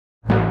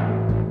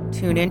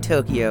Tune in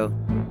Tokyo,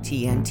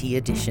 TNT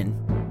edition.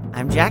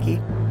 I'm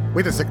Jackie.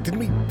 Wait a sec, didn't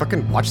we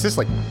fucking watch this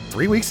like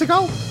 3 weeks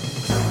ago?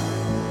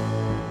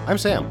 I'm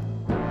Sam.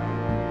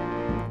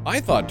 I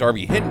thought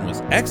Darby Hinton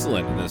was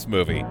excellent in this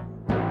movie.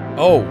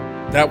 Oh,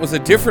 that was a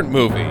different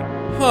movie.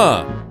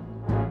 Huh.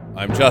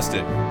 I'm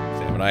Justin.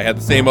 Sam and I had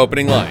the same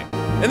opening line.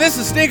 And this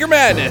is Stinker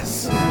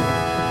Madness.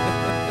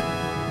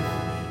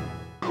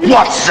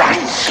 What's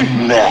that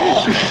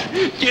smell?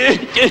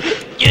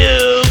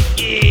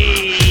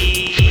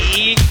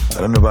 I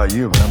don't know about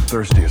you, but I'm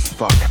thirsty as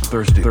fuck.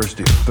 Thirsty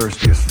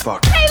as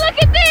fuck. Hey,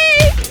 look at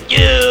these!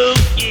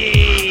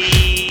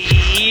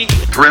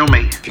 Thrill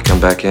me. If you come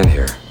back in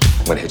here,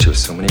 I'm gonna hit you with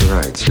so many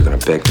rights, you're gonna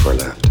beg for a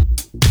left.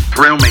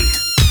 Thrill me.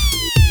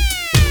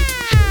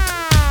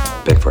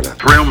 Beg for a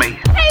left. Thrill me.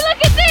 Hey,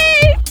 look at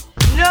these!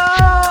 No!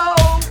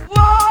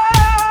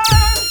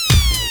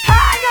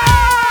 Hang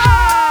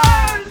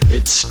on!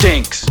 It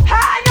stinks.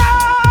 Hang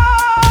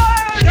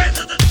on! Get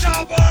to the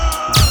chopper!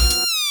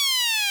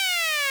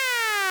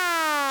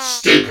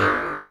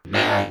 Stinker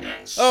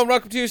Madness. Oh, and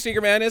welcome to Stinker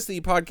Madness,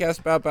 the podcast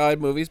about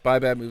bad movies by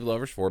bad movie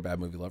lovers for bad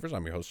movie lovers.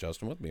 I'm your host,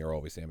 Justin. With me are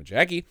always Sam and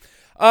Jackie.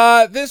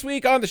 This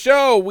week on the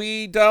show,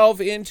 we delve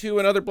into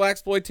another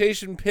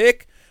blaxploitation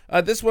pick.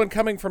 This one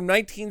coming from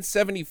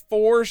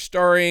 1974,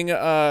 starring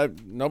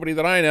nobody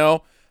that I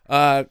know.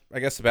 I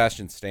guess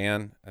Sebastian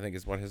Stan, I think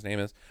is what his name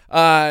is.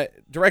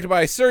 Directed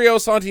by Sergio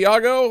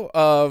Santiago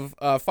of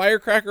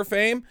Firecracker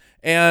fame,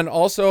 and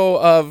also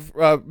of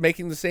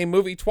making the same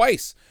movie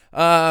twice.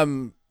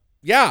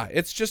 Yeah,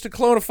 it's just a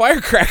clone of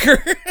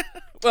Firecracker.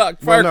 Well,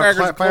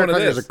 Firecracker's a clone of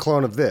this. Is a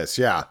clone of this,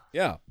 yeah.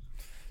 Yeah.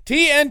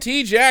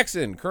 TNT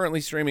Jackson,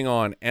 currently streaming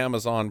on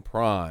Amazon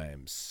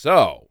Prime.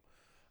 So,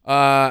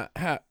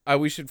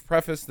 we should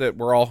preface that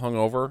we're all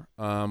hungover.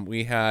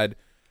 We had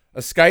a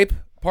Skype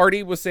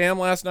party with Sam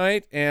last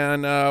night,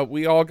 and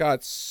we all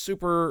got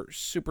super,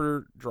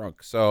 super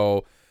drunk.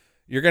 So,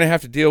 you're going to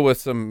have to deal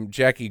with some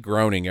Jackie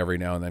groaning every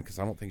now and then, because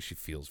I don't think she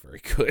feels very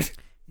good.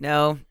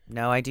 No,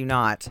 I do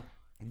not.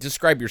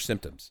 Describe your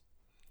symptoms.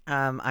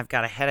 I've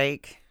got a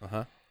headache.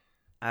 Uh-huh.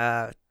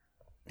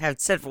 Had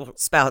several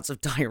spouts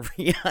of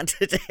diarrhea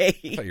today.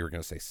 I thought you were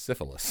going to say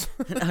syphilis.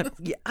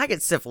 Yeah, I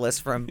get syphilis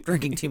from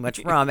drinking too much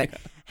rum. It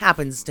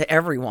happens to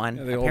everyone,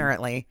 Yeah, the old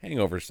apparently.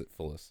 Hangover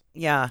syphilis.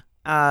 Yeah.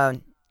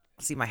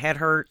 See, my head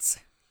hurts,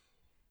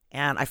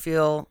 and I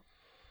feel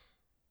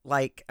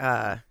like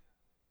I'm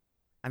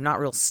not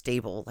real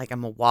stable, like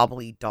I'm a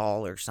wobbly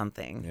doll or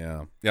something.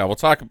 Yeah. We'll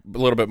talk a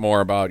little bit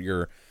more about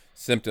your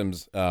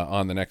symptoms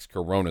on the next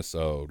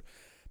Corona-sode.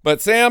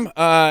 But Sam,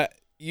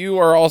 you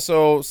are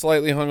also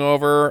slightly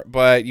hungover,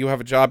 but you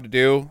have a job to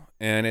do,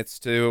 and it's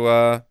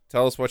to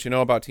tell us what you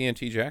know about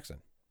TNT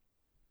Jackson.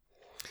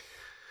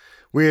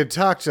 We had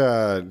talked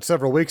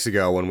several weeks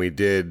ago when we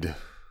did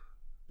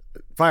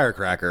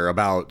Firecracker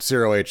about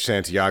Ciro H.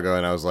 Santiago,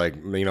 and I was like,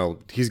 you know,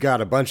 he's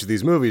got a bunch of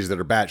these movies that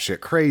are batshit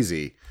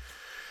crazy.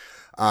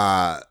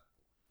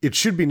 It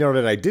should be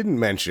noted I didn't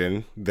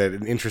mention that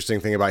an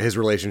interesting thing about his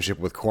relationship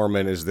with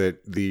Corman is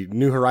that the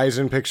New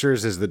Horizon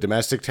Pictures is the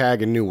domestic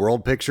tag and New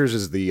World Pictures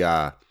is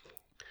the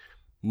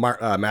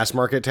mass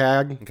market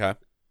tag. Okay.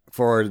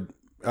 For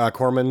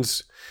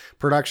Corman's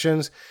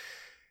productions.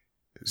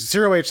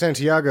 Ciro H.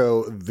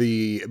 Santiago,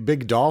 The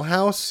Big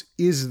Dollhouse,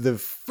 is the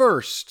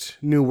first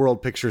New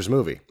World Pictures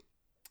movie.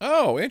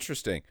 Oh,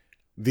 interesting.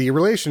 The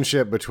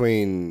relationship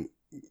between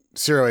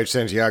Ciro H.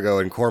 Santiago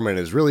and Corman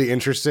is really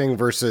interesting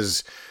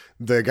versus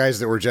the guys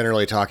that we're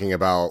generally talking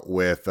about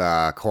with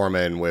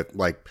Corman, with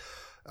like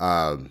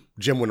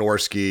Jim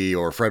Wynorski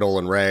or Fred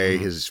Olen Ray,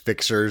 his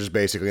fixers,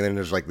 basically. And then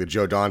there's like the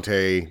Joe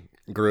Dante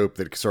group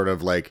that sort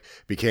of like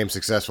became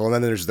successful. And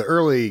then there's the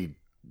early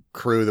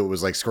crew that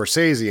was like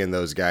Scorsese and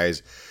those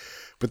guys.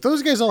 But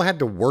those guys all had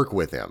to work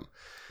with him.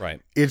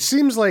 Right. It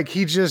seems like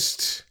he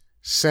just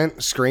sent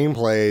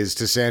screenplays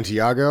to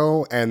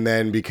Santiago, and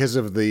then because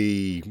of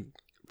the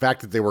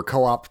fact that they were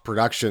co-op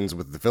productions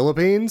with the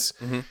Philippines,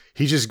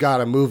 he just got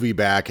a movie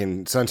back,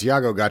 and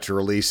Santiago got to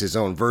release his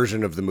own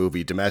version of the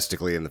movie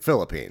domestically in the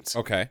Philippines.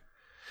 Okay.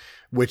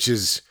 Which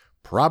is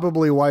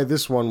probably why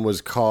this one was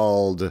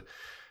called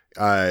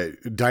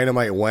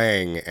Dynamite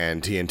Wang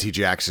and TNT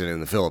Jackson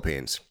in the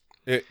Philippines.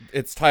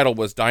 Its title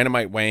was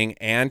Dynamite Wang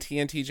and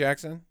TNT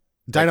Jackson?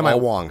 Dynamite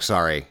Wong,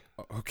 sorry.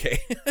 Okay.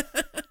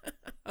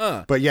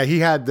 But yeah, he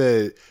had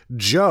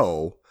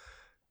Joe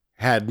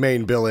had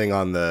main billing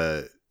on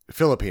the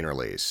Philippine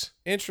release.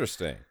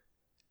 Interesting.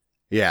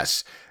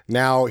 Yes.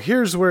 Now,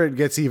 here's where it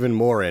gets even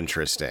more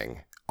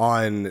interesting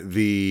on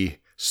the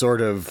sort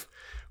of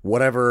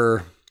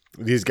whatever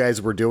these guys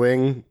were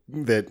doing,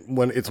 that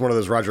when it's one of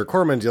those Roger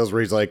Corman deals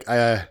where he's like,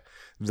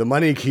 the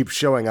money keeps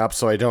showing up,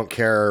 so I don't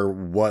care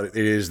what it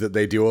is that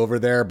they do over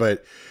there,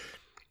 but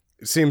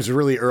it seems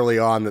really early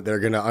on that they're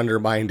going to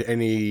undermine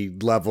any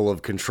level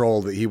of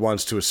control that he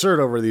wants to assert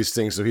over these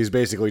things. So he's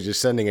basically just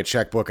sending a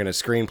checkbook and a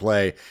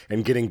screenplay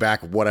and getting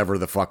back whatever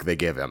the fuck they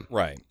give him.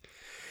 Right.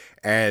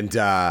 And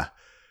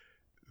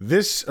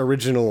this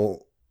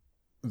original,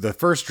 the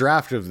first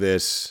draft of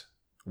this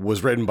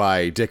was written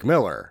by Dick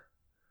Miller.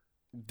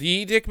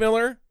 The Dick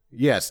Miller?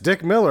 Yes,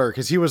 Dick Miller,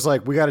 because he was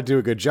like, we got to do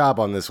a good job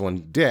on this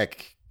one.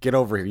 Dick, get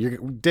over here.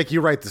 Dick,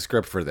 you write the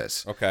script for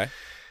this. Okay.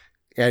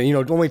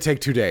 And, only take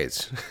 2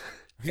 days.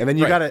 And then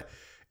you Right. got to...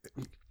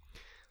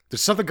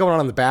 There's something going on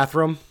in the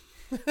bathroom.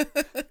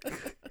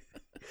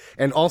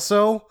 And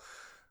also,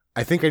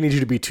 I think I need you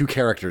to be 2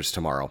 characters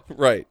tomorrow.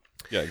 Right.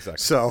 Yeah,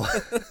 exactly. So,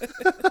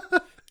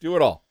 Do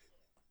it all.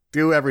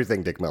 do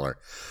everything, Dick Miller.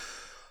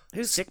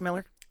 Who's Dick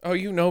Miller?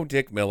 Oh,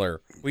 Dick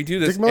Miller. We do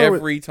this Dick Miller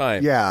every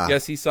time. yeah.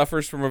 Yes, he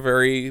suffers from a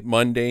very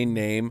mundane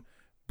name,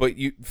 but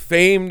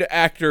famed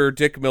actor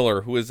Dick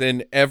Miller, who is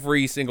in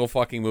every single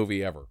fucking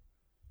movie ever.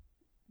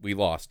 We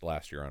lost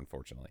last year,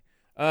 unfortunately.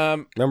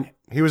 Remember,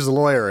 he was the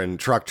lawyer in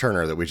Truck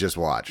Turner that we just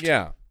watched.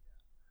 Yeah.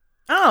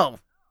 Oh,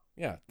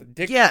 Yeah.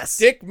 Dick, Yes.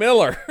 Dick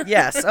Miller.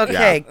 yes.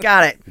 Okay,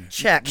 got it.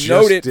 Check. Just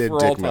Note it did for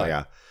Dick all Miller, time.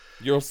 yeah.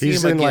 You'll see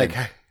He's him in again.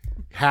 like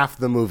half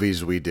the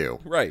movies we do.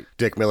 Right.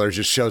 Dick Miller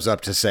just shows up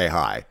to say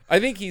hi. I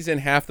think he's in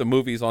half the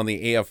movies on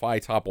the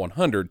AFI Top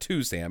 100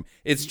 too, Sam.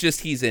 It's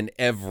just he's in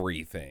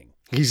everything.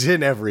 He's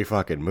in every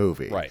fucking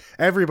movie. Right.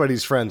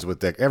 Everybody's friends with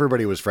Dick.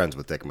 Everybody was friends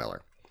with Dick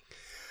Miller.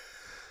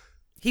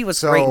 He was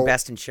So- great in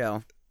Best in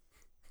Show.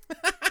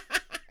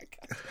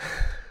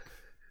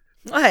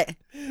 What?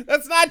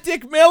 That's not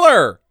Dick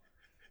Miller.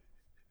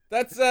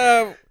 That's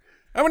how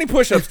many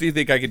push-ups do you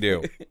think I could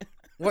do?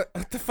 What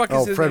the fuck is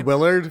Oh, his Fred name?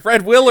 Willard?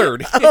 Fred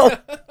Willard. Oh,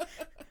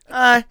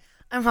 I'm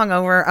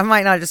hungover. I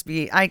might not just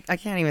be. I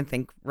can't even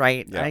think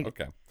right. Yeah,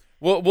 okay.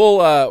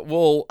 We'll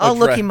I'll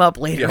look him up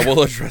later. Yeah,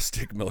 we'll address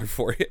Dick Miller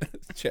for you,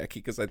 Jackie,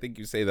 because I think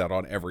you say that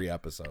on every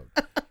episode.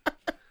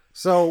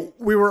 So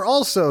we were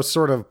also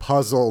sort of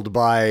puzzled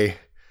by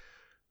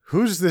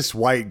who's this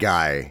white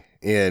guy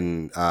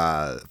in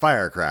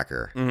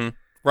Firecracker? Mm-hmm.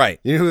 Right.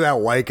 You know who that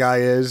white guy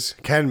is?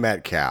 Ken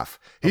Metcalf.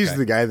 He's Okay.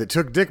 the guy that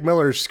took Dick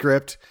Miller's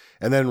script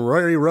and then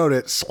rewrote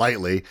it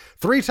slightly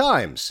 3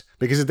 times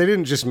because they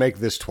didn't just make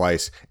this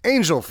twice.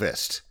 Angel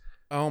Fist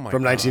Oh my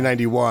from God.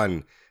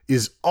 1991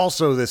 is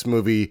also this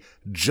movie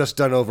just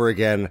done over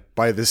again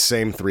by the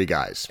same 3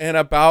 guys. And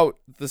about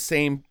the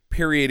same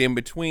period in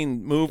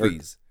between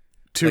movies.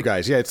 2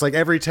 guys. Yeah, it's like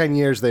every 10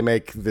 years they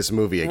make this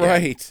movie again.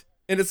 Right.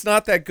 And it's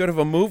not that good of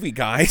a movie,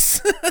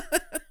 guys.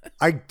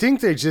 I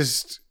think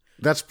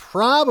that's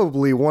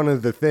probably one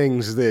of the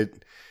things that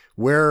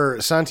where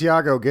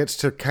Santiago gets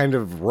to kind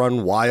of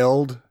run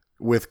wild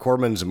with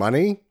Corman's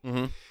money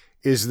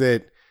is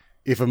that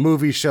if a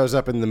movie shows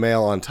up in the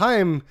mail on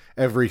time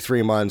every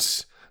 3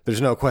 months,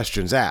 there's no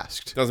questions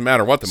asked. Doesn't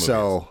matter what the movie is.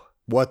 So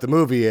what the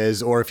movie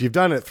is, or if you've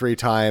done it 3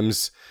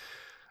 times,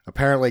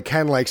 apparently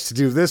Ken likes to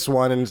do this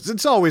one, and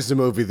it's always the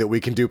movie that we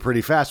can do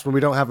pretty fast when we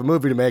don't have a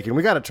movie to make, and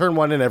we got to turn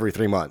one in every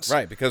 3 months.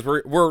 Right, because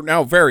we're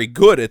now very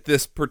good at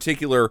this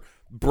particular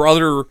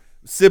brother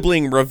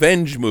sibling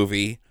revenge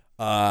movie.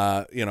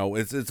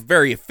 It's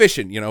very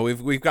efficient.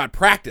 We've got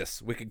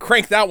practice. We can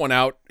crank that one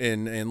out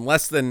in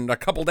less than a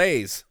couple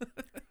days.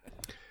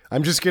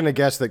 I'm just gonna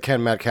guess that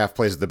Ken Metcalf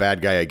plays the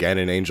bad guy again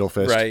in Angel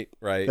Fist.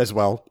 Right. As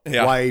well.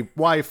 Yeah.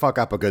 Why fuck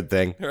up a good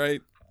thing?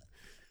 Right.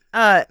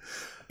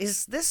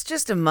 Is this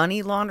just a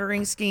money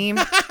laundering scheme?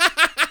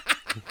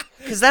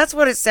 Because that's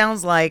what it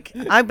sounds like.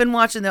 I've been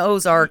watching the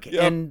Ozark,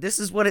 and this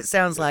is what it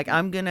sounds like.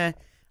 I'm gonna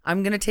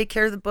take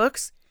care of the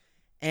books,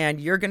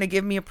 and you're gonna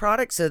give me a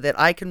product so that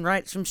I can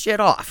write some shit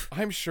off.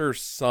 I'm sure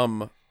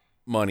some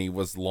money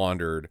was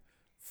laundered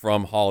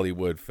from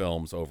Hollywood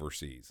films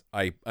overseas.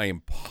 I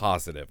am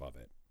positive of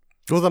it.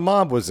 Well, the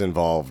mob was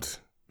involved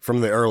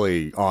from the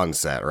early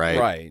onset,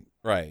 right?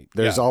 Right.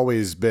 There's Yeah.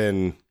 always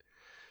been,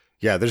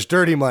 there's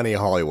dirty money in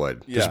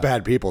Hollywood. There's Yeah.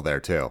 bad people there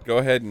too. Go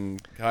ahead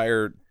and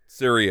hire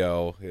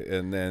Sirio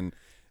and then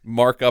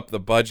mark up the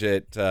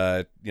budget,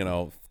 $3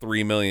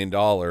 million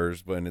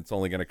when it's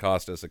only going to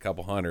cost us a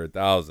couple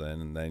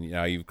 $100,000, and then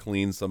you've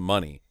cleaned some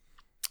money.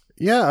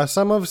 Yeah,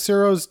 some of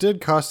Ciro's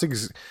did cost.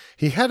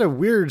 He had a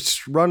weird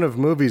run of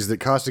movies that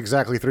cost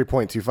exactly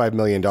 $3.25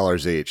 million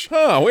each.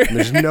 Oh, weird.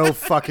 There's no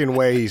fucking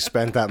way he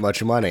spent that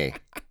much money.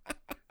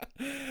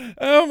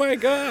 Oh my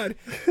God,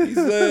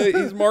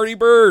 he's Marty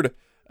Bird.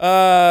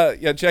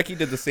 Jackie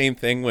did the same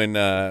thing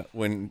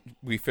when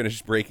we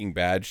finished Breaking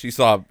Bad. She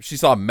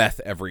saw meth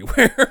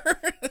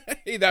everywhere.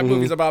 Hey, that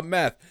movie's about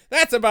meth.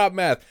 That's about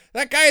meth.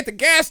 That guy at the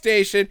gas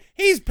station,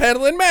 he's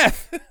peddling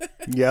meth.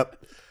 Yep.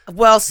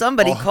 Well,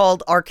 somebody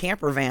called our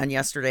camper van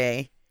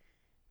yesterday.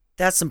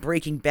 That's some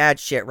Breaking Bad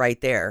shit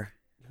right there.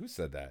 Who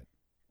said that?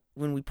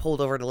 When we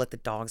pulled over to let the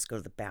dogs go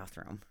to the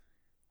bathroom.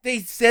 They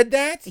said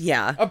that?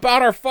 Yeah.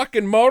 About our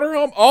fucking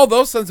motorhome? All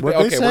those sons of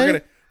What'd they Okay,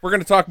 say? we're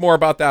gonna talk more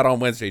about that on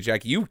Wednesday,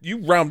 Jackie.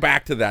 You round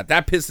back to that.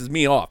 That pisses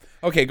me off.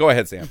 Okay, go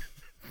ahead, Sam.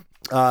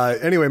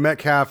 Anyway,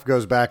 Metcalf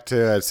goes back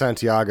to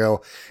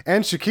Santiago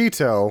and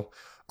Chiquito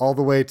all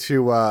the way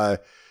to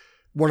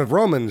one of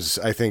Roman's,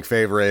 I think,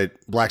 favorite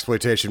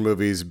blaxploitation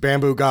movies,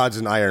 Bamboo Gods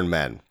and Iron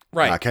Men.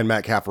 Right. Ken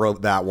Metcalf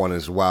wrote that one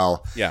as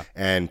well. Yeah.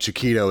 And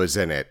Chiquito is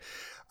in it.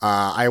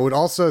 I would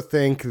also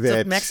think So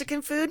that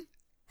Mexican food?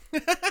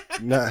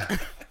 No.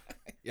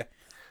 Yeah.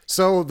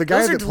 So the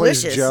guy Those are that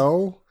plays delicious.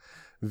 Joe,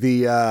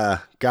 the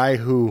guy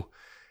who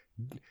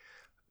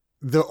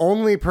the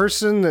only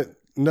person that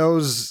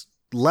knows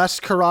less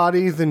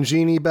karate than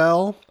Jeannie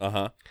Bell,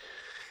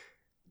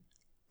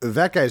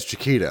 that guy's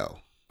Chiquito.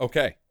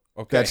 Okay.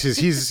 That's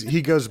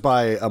he goes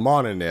by a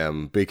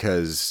mononym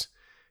because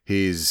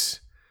he's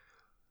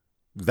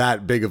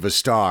that big of a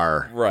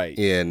star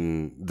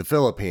in the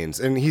Philippines.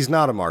 And he's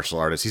not a martial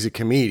artist. He's a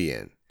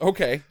comedian.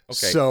 Okay.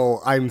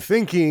 So I'm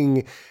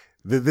thinking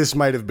that this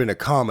might have been a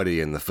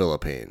comedy in the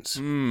Philippines.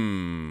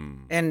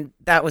 And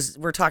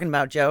we're talking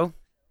about Joe?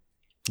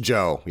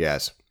 Joe,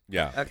 yes.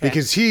 Yeah. Okay.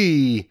 Because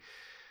he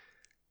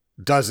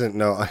doesn't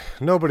know.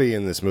 Nobody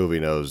in this movie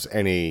knows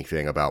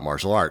anything about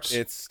martial arts.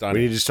 It's stunning.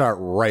 We need to start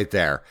right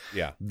there.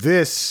 Yeah.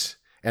 This,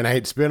 and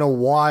it's been a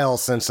while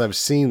since I've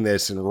seen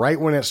this, and right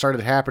when it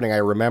started happening, I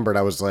remembered,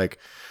 I was like,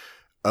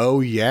 oh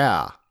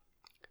yeah,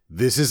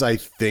 this is, I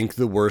think,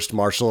 the worst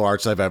martial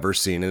arts I've ever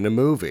seen in a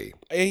movie.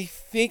 I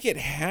think it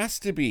has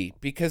to be,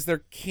 because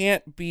there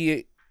can't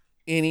be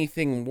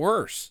anything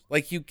worse.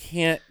 Like, you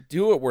can't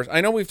do it worse.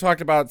 I know we've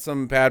talked about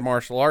some bad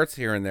martial arts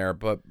here and there,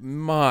 but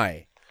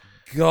my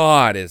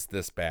God, is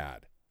this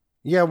bad.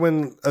 Yeah,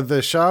 when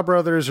the Shaw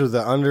brothers or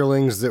the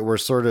underlings that were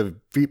sort of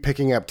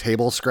picking up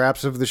table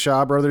scraps of the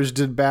Shaw brothers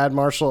did bad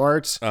martial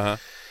arts,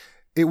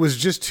 it was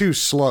just too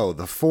slow.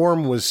 The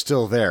form was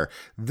still there.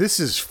 This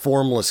is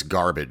formless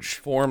garbage.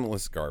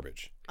 Formless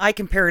garbage. I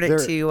compared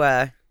it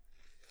to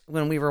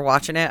when we were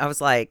watching it. I was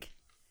like,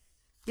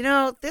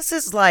 this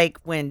is like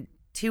when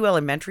two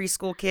elementary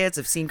school kids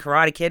have seen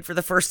Karate Kid for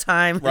the first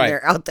time and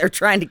they're out there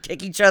trying to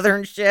kick each other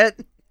and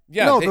shit.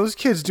 Yeah, no, those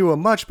kids do a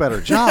much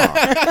better job.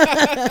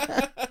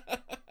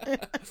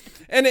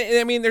 And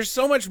I mean, there's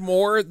so much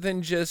more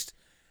than just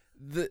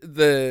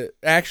the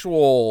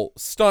actual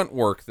stunt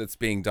work that's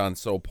being done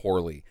so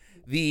poorly.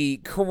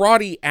 The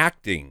karate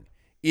acting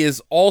is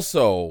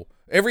also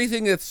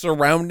everything that's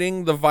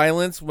surrounding the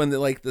violence, when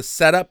the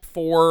setup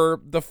for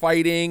the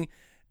fighting.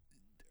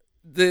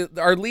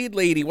 Our lead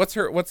lady, what's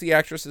the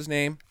actress's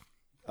name?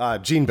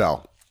 Jean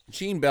Bell.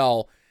 Jean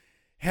Bell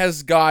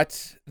has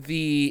got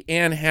the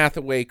Anne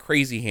Hathaway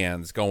crazy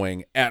hands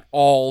going at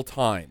all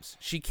times.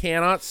 She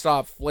cannot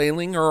stop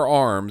flailing her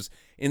arms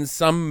in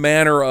some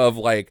manner of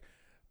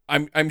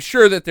I'm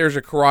sure that there's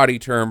a karate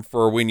term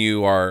for when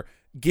you are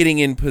getting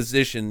in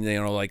position,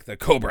 like the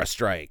Cobra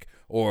Strike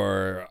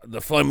or the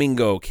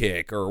Flamingo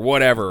Kick or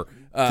whatever.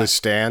 The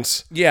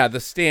stance. Yeah, the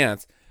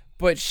stance.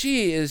 But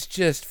she is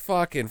just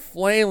fucking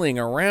flailing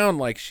around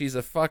like she's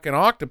a fucking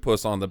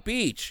octopus on the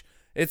beach.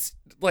 It's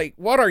like,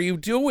 what are you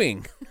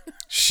doing?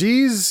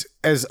 She's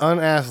as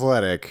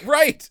unathletic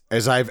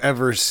as I've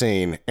ever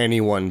seen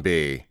anyone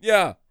be.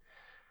 Yeah.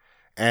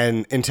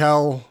 And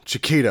until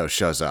Chiquito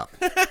shows up.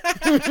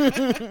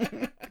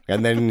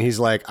 And then he's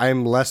like,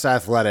 I'm less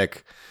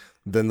athletic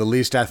than the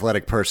least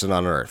athletic person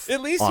on earth.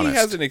 At least honest. He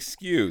has an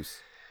excuse.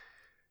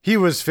 He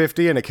was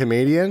 50 and a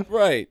comedian.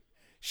 Right.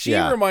 She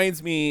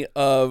reminds me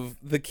of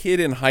the kid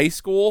in high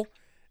school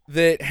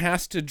that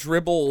has to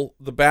dribble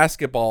the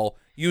basketball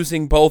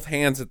using both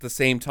hands at the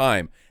same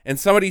time. And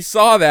somebody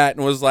saw that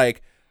and was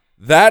like,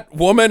 that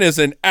woman is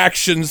an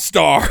action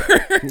star.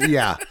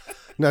 Yeah.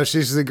 No,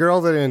 she's the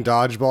girl that in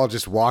dodgeball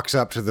just walks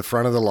up to the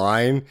front of the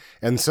line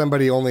and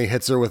somebody only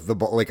hits her with the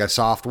ball, like a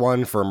soft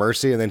one for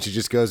mercy, and then she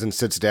just goes and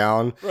sits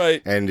down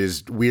and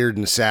is weird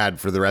and sad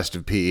for the rest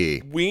of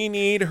PE. We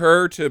need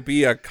her to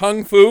be a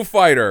kung fu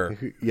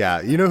fighter.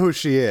 Yeah. You know who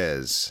she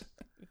is?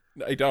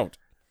 I don't.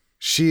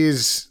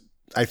 She's,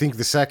 I think,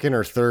 the second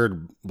or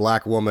third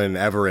black woman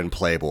ever in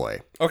Playboy.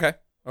 Okay.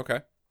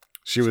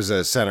 She was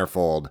a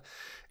centerfold.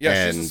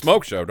 Yeah, she's a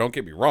smoke show, don't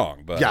get me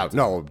wrong. But yeah,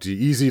 no,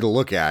 easy to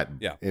look at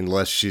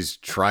unless she's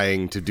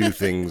trying to do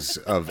things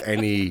of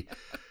any,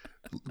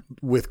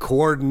 with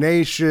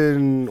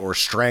coordination or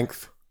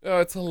strength. Oh,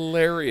 it's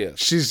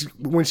hilarious.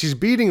 When she's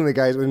beating the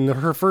guys, in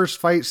her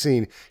first fight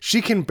scene,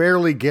 she can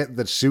barely get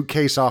the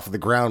suitcase off the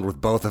ground with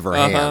both of her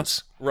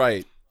hands.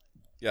 Right.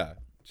 Yeah.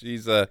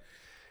 She's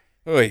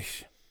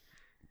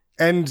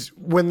And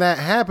when that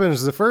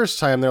happens the first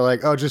time, they're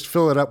like, oh, just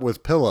fill it up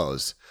with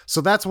pillows. So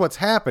that's what's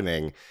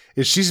happening,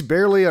 is she's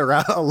barely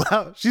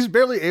she's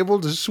barely able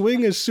to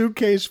swing a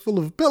suitcase full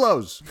of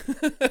pillows.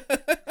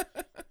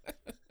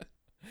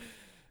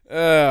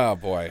 Oh,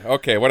 boy.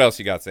 Okay, what else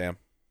you got, Sam?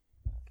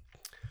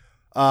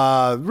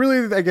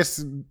 Really, I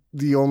guess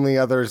the only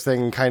other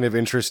thing kind of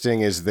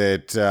interesting is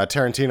that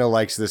Tarantino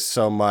likes this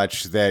so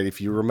much that if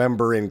you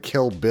remember in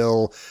Kill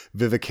Bill,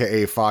 Vivica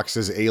A.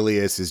 Fox's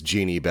alias is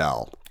Jeannie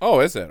Bell.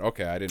 Oh, is it?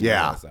 Okay, I didn't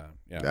realize that.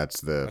 Yeah,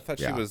 that's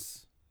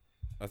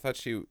I thought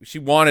she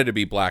wanted to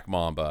be Black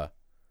Mamba,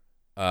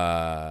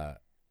 but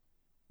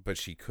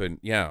she couldn't.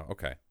 Yeah,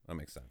 okay, that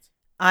makes sense.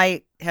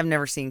 I have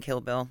never seen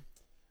Kill Bill.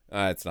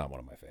 It's not one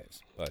of my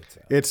faves, but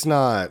it's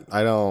not.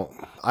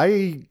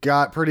 I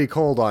got pretty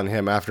cold on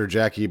him after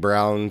Jackie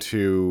Brown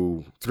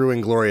through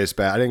Inglourious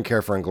Basterds. I didn't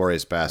care for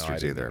Inglourious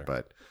Basterds either,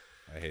 but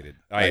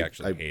I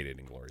actually hated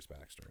Inglourious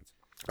Basterds.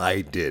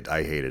 I did.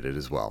 I hated it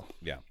as well.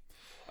 Yeah.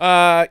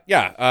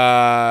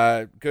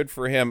 Good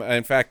for him.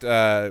 In fact,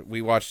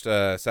 we watched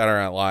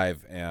Saturday Night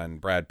Live, and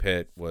Brad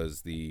Pitt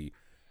was the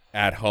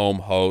at-home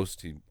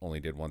host. He only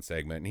did one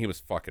segment, and he was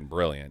fucking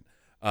brilliant.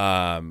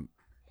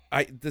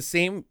 The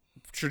same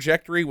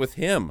trajectory with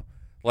him.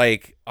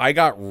 Like, I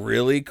got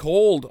really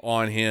cold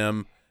on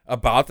him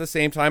about the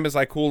same time as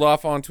I cooled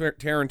off on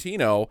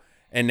Tarantino,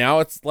 and now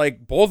it's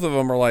like both of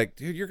them are like,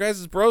 dude, your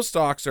guys' bro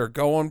stocks are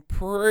going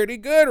pretty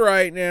good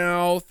right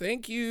now.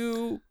 Thank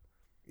you.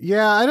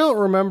 Yeah, I don't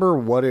remember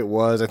what it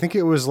was. I think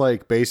it was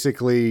like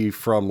basically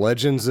from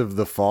Legends of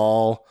the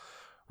Fall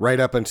right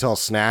up until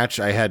Snatch.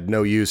 I had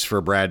no use for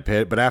Brad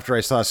Pitt, but after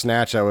I saw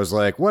Snatch, I was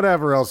like,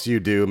 whatever else you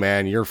do,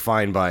 man, you're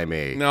fine by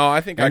me. No,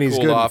 I think and I he's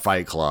cooled good off in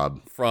Fight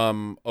Club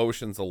from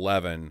Ocean's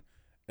 11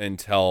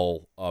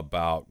 until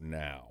about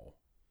now.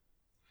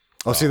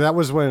 Oh, see, that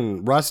was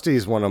when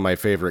Rusty's one of my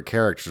favorite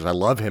characters. I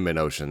love him in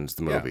Ocean's,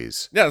 the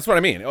movies. Yeah, that's what I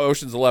mean.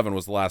 Ocean's 11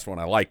 was the last one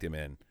I liked him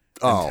in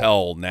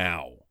until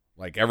now.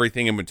 Like,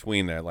 everything in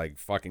between there, like,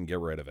 fucking get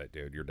rid of it,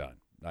 dude. You're done.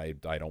 I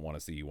don't want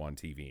to see you on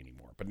TV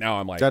anymore. But now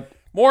I'm like,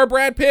 more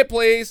Brad Pitt,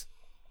 please.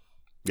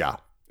 Yeah.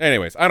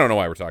 Anyways, I don't know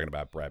why we're talking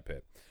about Brad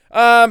Pitt.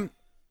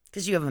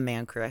 Because you have a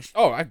man crush.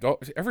 Oh, I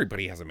don't.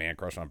 Everybody has a man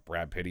crush on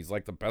Brad Pitt. He's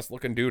like the best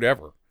looking dude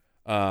ever.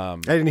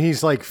 And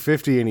he's like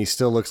 50 and he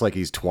still looks like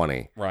he's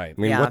 20. Right.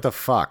 I mean, what the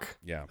fuck?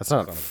 Yeah. That's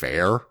not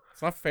fair.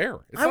 It's not fair.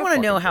 I want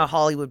to know how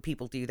Hollywood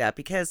people do that,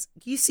 because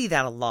you see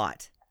that a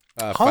lot.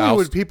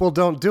 Hollywood Faust. people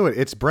don't do it.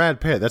 It's Brad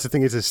Pitt. That's the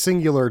thing. It's a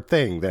singular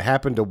thing that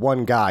happened to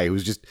one guy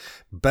who's just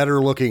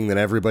better looking than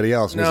everybody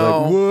else. And he's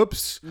No. like,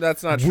 whoops.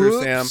 That's not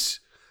true, Sam. Whoops.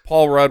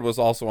 Paul Rudd was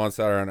also on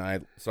Saturday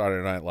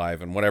Night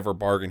Live, and whatever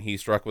bargain he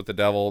struck with the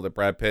devil that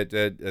Brad Pitt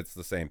did, it's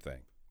the same thing.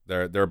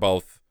 They're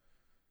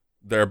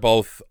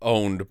both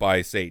owned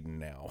by Satan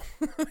now,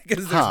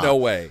 because there's no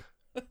way.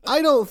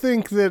 I don't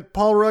think that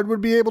Paul Rudd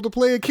would be able to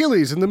play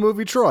Achilles in the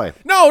movie Troy.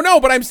 No,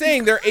 but I'm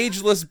saying they're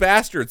ageless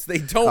bastards. They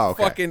don't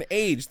okay. fucking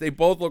age. They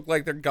both look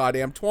like they're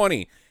goddamn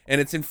 20,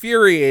 and it's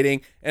infuriating,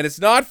 and it's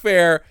not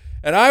fair.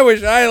 And I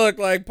wish I looked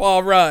like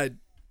Paul Rudd.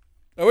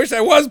 I wish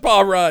I was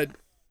Paul Rudd.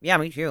 Yeah,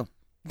 me too.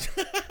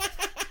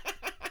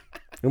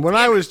 And when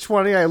I was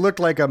 20, I looked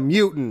like a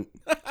mutant.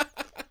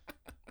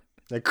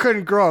 I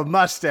couldn't grow a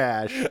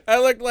mustache. I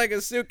looked like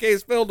a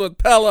suitcase filled with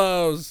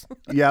pillows.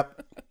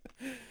 Yep.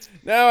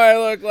 Now I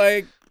look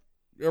like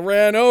a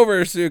ran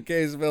over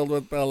suitcase filled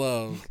with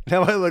pillows.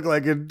 Now I look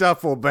like a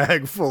duffel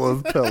bag full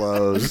of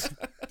pillows.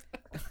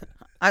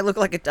 I look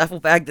like a duffel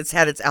bag that's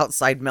had its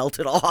outside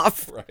melted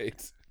off.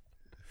 Right.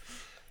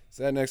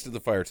 Sat next to the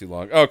fire too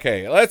long.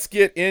 Okay, let's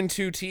get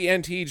into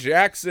TNT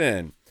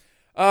Jackson.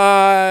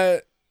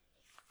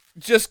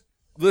 Just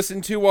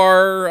listen to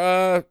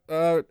our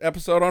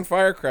episode on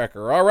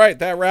Firecracker. All right,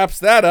 that wraps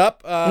that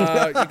up.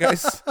 You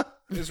guys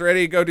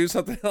ready to go do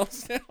something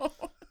else now?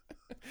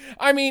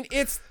 I mean,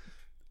 it's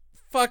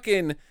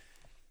fucking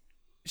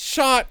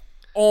shot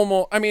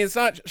almost. I mean, it's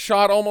not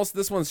shot almost.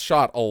 This one's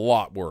shot a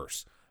lot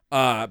worse.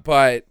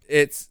 But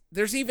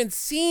there's even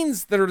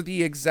scenes that are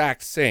the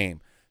exact same.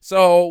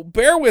 So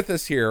bear with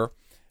us here.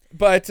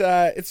 But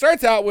it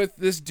starts out with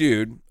this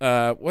dude.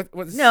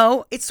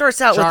 No, it starts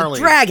out Charlie. with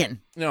a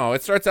dragon. No,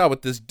 it starts out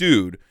with this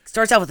dude It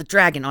starts out with a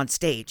dragon on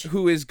stage.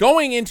 who is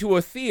going into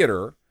a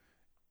theater,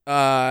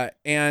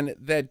 and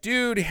that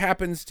dude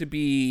happens to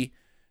be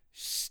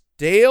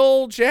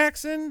Stale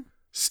Jackson?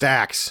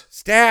 Stax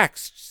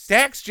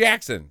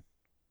Jackson.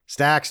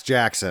 Stax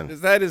Jackson.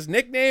 Is that his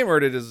nickname, or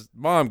did his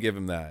mom give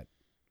him that?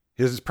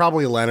 His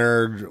probably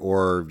Leonard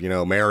or,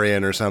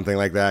 Marion or something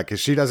like that, because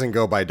she doesn't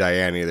go by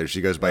Diane either.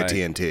 She goes by Right.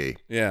 TNT.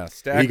 Yeah,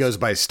 He goes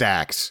by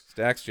Stax.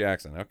 Stax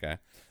Jackson.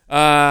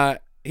 Okay.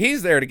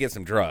 He's there to get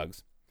some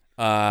drugs.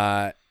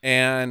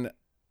 And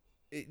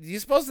do you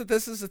suppose that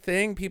this is a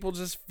thing? People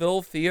just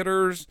fill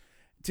theaters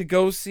to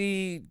go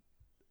see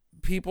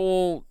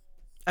people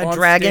A on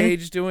dragon?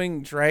 stage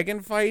doing dragon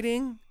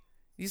fighting?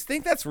 You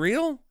think that's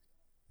real?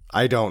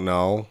 I don't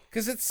know.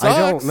 Because it sucks.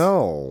 I don't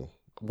know.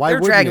 Why Their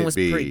wouldn't dragon it was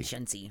be? pretty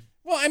chintzy.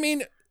 Well, I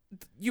mean,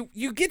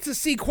 you get to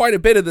see quite a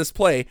bit of this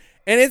play,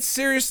 and it's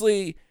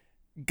seriously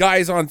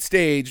guys on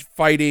stage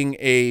fighting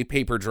a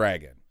paper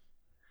dragon.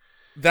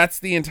 That's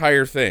the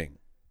entire thing.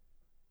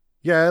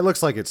 Yeah, it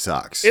looks like it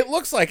sucks. It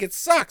looks like it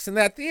sucks, and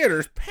that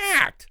theater's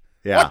packed.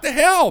 Yeah. What the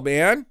hell,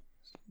 man?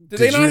 Do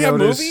they Did not you have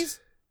notice- movies?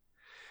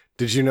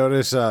 Did you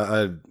notice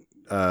a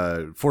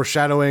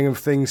foreshadowing of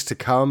things to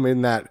come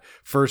in that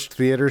first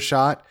theater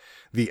shot?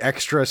 The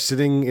extra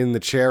sitting in the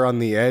chair on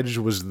the edge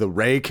was the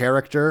Ray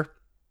character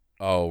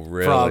Oh,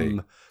 really?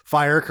 from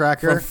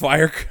Firecracker. From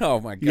Fire. Oh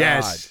my god!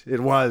 Yes, it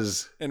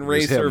was. And It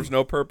Ray was him. serves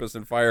no purpose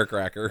in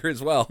Firecracker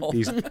as well.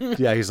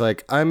 He's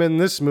like, I'm in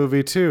this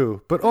movie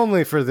too, but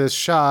only for this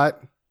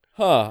shot.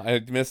 Huh?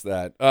 I missed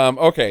that.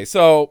 Okay,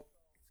 so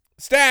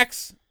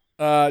Stax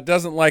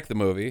doesn't like the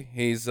movie.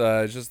 He's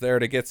just there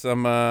to get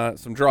some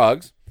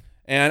drugs,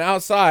 and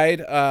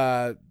outside,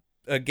 a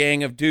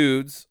gang of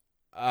dudes,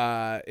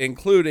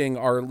 including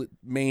our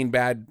main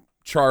bad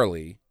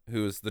Charlie,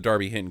 who's the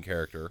Darby Hinton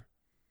character.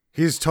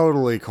 He's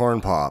totally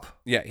corn pop.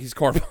 Yeah, he's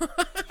corn.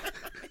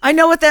 I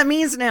know what that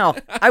means now.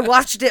 I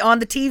watched it on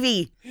the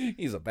TV.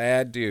 He's a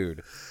bad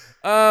dude.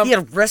 He had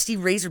a rusty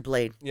razor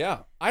blade. Yeah.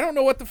 I don't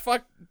know what the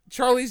fuck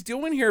Charlie's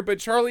doing here, but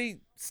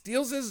Charlie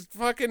steals his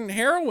fucking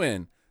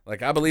heroin.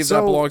 Like, I believe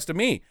that belongs to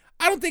me.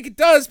 I don't think it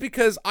does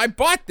because I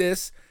bought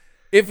this.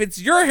 If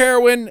it's your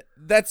heroin,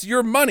 that's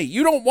your money.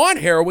 You don't want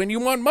heroin, you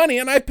want money,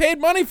 and I paid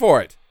money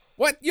for it.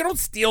 What? You don't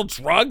steal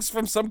drugs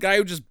from some guy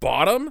who just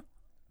bought them?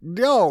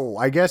 No,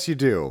 I guess you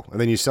do.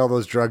 And then you sell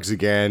those drugs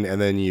again,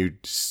 and then you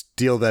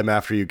steal them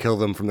after you kill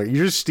them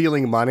you're just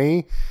stealing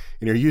money,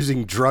 and you're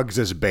using drugs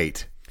as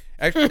bait.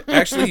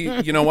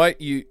 Actually, you know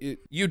what?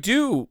 You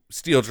do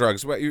steal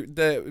drugs.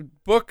 The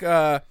book,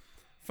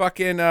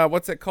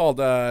 what's it called?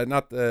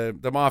 Not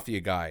the mafia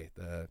guy.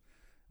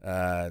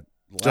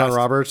 John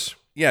Roberts?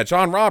 Yeah,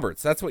 John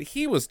Roberts. That's what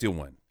he was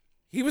doing.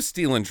 He was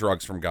stealing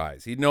drugs from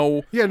guys. He'd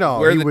know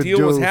where the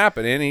deal was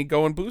happening, and he'd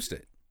go and boost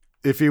it.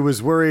 If he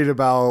was worried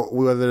about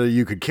whether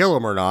you could kill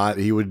him or not,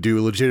 he would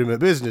do legitimate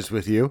business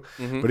with you.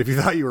 Mm-hmm. But if he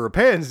thought you were a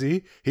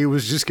pansy, he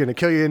was just going to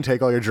kill you and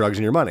take all your drugs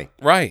and your money.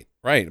 Right.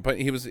 But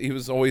he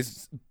was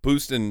always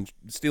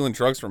stealing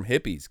drugs from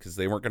hippies because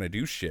they weren't going to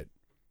do shit,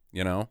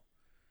 you know?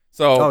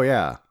 So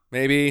yeah.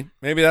 Maybe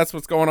that's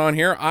what's going on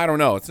here. I don't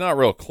know. It's not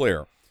real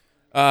clear.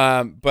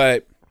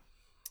 But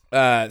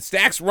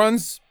Stax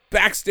runs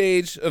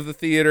backstage of the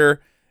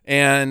theater,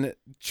 and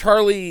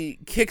Charlie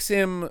kicks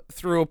him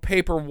through a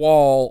paper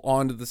wall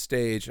onto the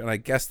stage, and I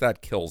guess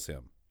that kills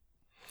him.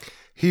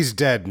 He's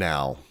dead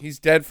now. He's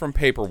dead from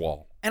paper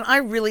wall. And I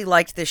really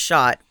liked this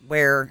shot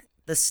where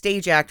the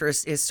stage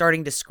actress is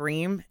starting to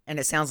scream, and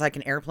it sounds like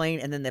an airplane,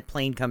 and then the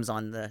plane comes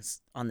on the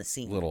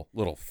scene. Little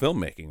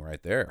filmmaking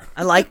right there.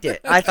 I liked it.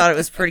 I thought it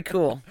was pretty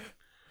cool.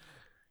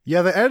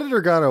 Yeah, the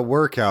editor got a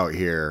workout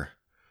here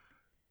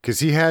because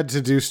he had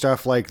to do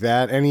stuff like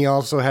that, and he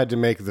also had to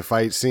make the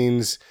fight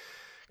scenes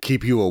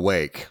keep you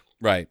awake.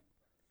 Right.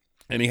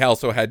 And he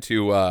also had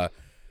to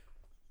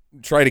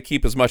try to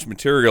keep as much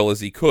material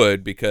as he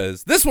could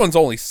because this one's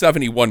only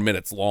 71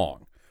 minutes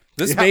long.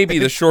 This may be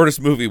the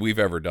shortest movie we've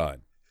ever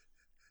done.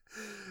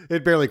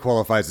 It barely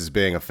qualifies as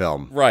being a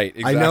film. Right,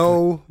 exactly. I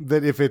know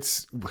that if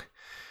it's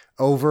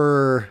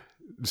over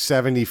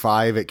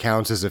 75, it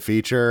counts as a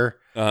feature.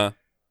 Uh-huh.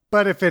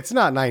 But if it's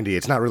not 90,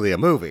 it's not really a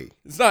movie.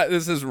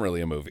 This isn't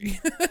really a movie.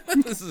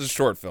 This is a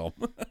short film.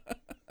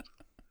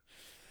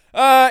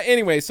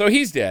 Anyway, so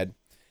he's dead.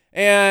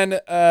 And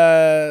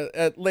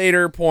at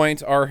later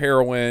point, our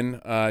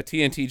heroine,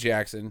 TNT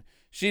Jackson,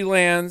 she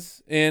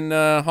lands in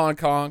Hong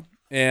Kong,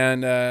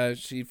 and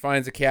she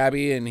finds a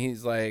cabbie, and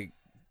he's like,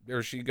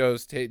 or she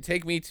goes,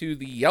 take me to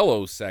the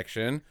yellow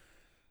section.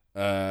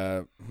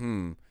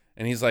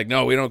 And he's like,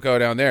 no, we don't go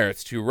down there.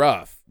 It's too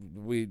rough.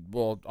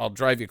 I'll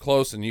drive you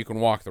close, and you can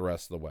walk the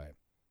rest of the way.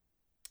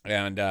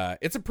 And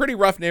it's a pretty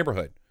rough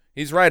neighborhood.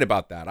 He's right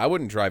about that. I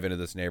wouldn't drive into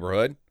this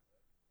neighborhood.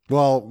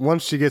 Well,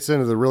 once she gets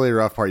into the really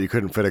rough part, you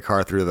couldn't fit a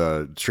car through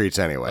the streets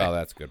anyway. Well,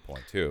 that's a good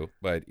point, too.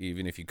 But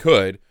even if you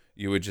could,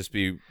 you would just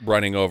be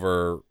running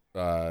over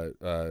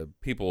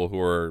people who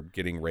are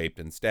getting raped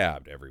and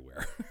stabbed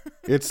everywhere.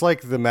 It's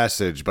like The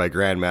Message by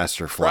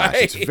Grandmaster Flash.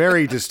 Right. It's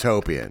very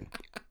dystopian.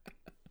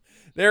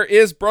 There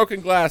is broken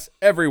glass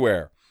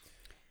everywhere.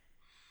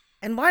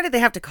 And why did they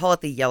have to call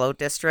it the Yellow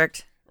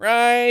District?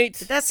 Right.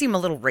 Did that seem a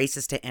little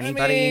racist to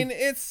anybody?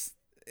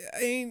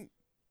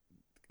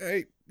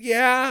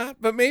 Yeah,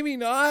 but maybe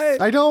not.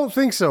 I don't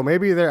think so.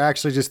 Maybe they're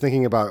actually just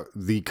thinking about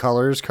the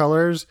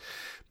colors,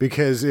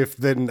 because if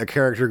then a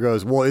character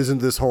goes, well, isn't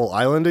this whole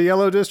island a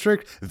yellow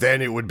district?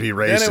 Then it would be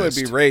racist. Then it would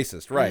be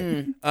racist,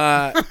 right.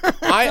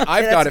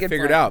 I've got it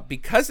figured out.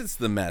 Because it's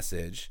The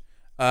Message,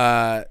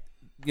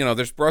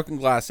 there's broken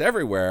glass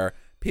everywhere.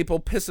 People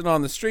pissing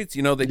on the streets,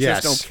 they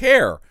just don't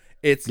care.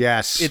 It's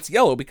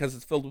yellow because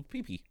it's filled with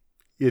pee-pee.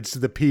 It's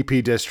the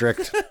pee-pee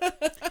district.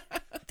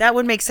 That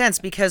would make sense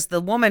because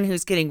the woman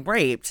who's getting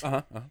raped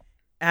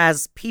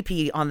has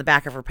pee-pee on the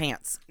back of her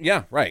pants.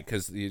 Yeah, right.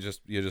 Because you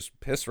just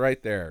piss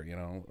right there,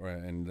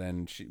 and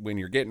then when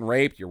you're getting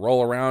raped, you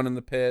roll around in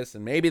the piss,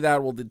 and maybe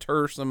that will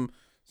deter some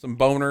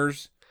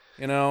boners,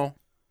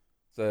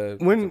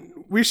 When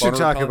we should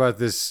talk about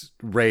this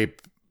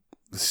rape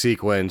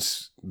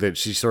sequence that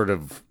she sort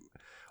of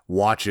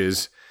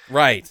watches.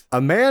 Right. A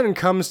man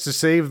comes to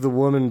save the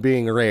woman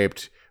being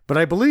raped, but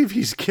I believe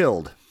he's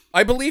killed.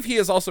 I believe he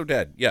is also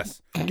dead.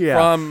 Yes. Yeah.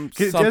 From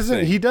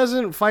something. He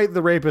doesn't fight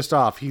the rapist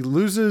off. He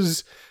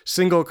loses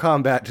single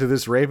combat to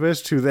this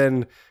rapist, who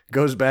then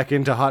goes back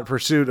into hot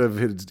pursuit of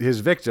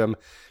his victim.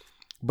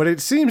 But it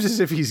seems as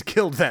if he's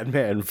killed that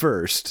man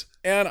first.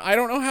 And I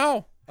don't know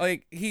how.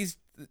 Like he's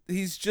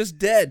just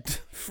dead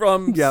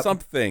from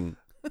something.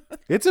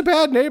 It's a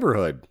bad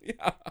neighborhood.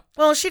 Yeah.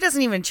 Well, she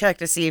doesn't even check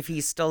to see if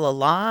he's still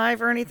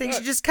alive or anything.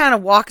 She just kind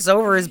of walks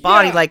over his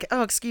body like,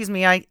 oh, excuse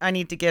me, I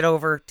need to get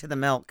over to the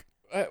milk.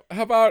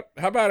 How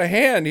about a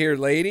hand here,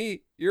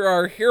 lady? You're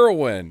our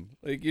heroine.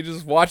 Like, you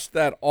just watched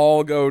that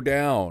all go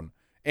down.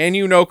 And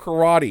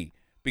karate,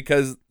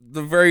 because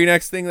the very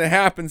next thing that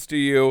happens to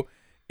you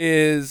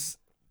is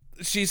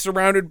she's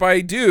surrounded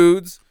by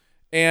dudes,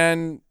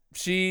 and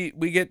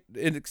we get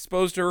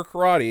exposed to her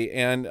karate,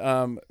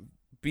 and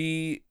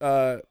be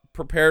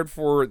prepared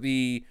for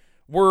the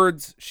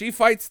words, she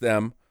fights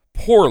them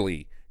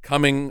poorly,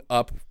 coming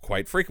up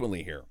quite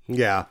frequently here.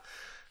 Yeah.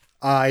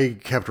 I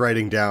kept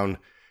writing down,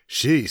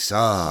 she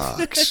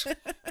sucks.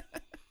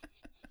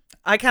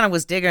 I kind of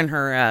was digging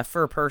her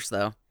fur purse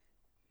though.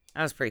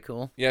 That was pretty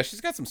cool. Yeah,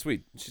 she's got some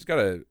sweet. She's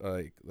got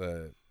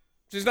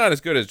she's not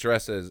as good as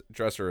dresser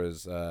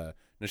as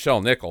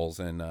Nichelle Nichols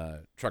and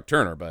Truck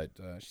Turner, but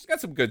she's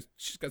got some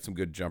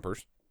good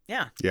jumpers.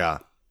 Yeah. Yeah.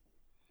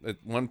 At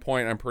one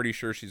point, I'm pretty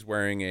sure she's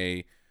wearing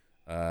a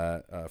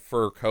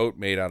fur coat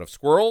made out of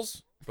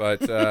squirrels,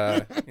 but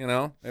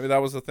maybe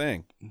that was the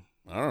thing.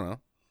 I don't know.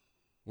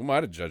 Who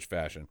might have judged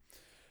fashion?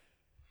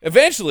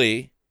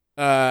 Eventually,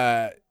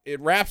 it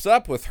wraps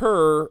up with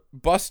her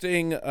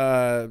busting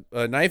a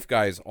knife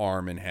guy's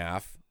arm in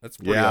half. That's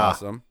pretty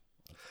awesome.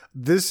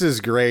 This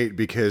is great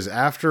because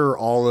after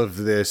all of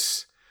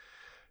this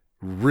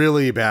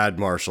really bad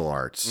martial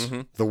arts,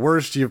 the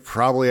worst you've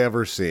probably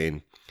ever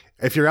seen.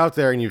 If you're out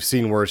there and you've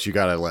seen worse, you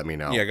gotta let me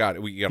know. Yeah, got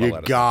it. You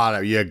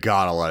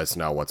gotta let us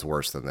know what's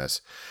worse than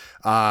this.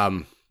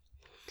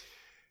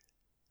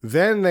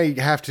 Then they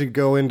have to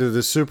go into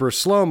the super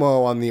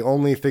slow-mo on the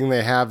only thing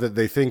they have that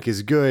they think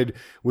is good,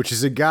 which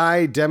is a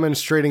guy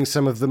demonstrating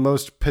some of the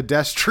most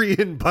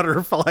pedestrian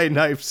butterfly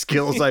knife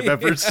skills I've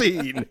ever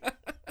seen.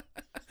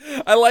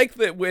 I like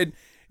that when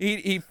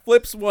he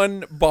flips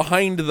one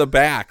behind the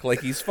back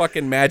like he's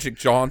fucking Magic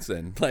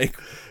Johnson. Like,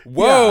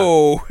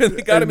 whoa! Yeah.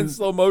 They got him in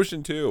slow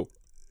motion too.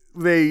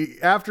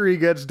 After he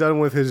gets done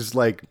with his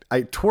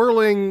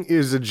twirling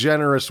is a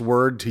generous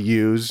word to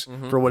use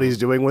for what he's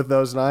doing with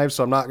those knives,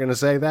 so I'm not going to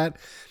say that.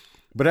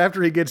 But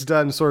after he gets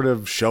done sort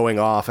of showing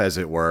off, as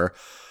it were,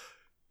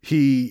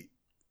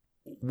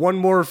 one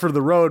more for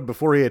the road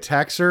before he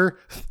attacks her,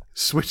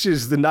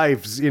 switches the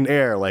knives in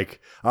air like,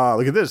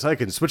 look at this, I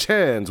can switch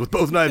hands with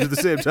both knives at the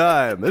same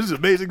time. This is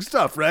amazing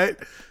stuff, right?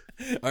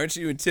 Aren't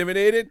you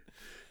intimidated?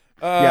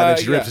 Then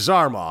she rips his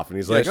arm off, and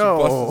he's like, she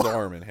busts his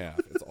arm in half.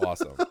 It's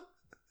awesome.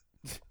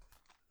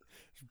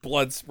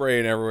 Blood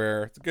spraying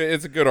everywhere.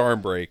 It's a good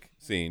arm break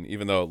scene,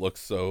 even though it looks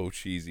so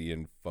cheesy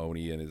and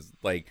phony, and is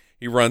like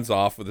he runs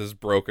off with his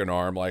broken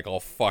arm, like all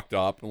fucked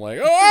up, and like,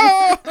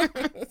 oh,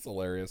 that's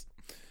hilarious.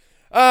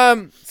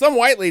 Some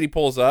white lady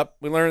pulls up.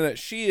 We learn that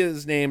she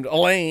is named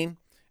Elaine,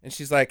 and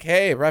she's like,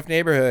 "Hey, rough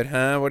neighborhood,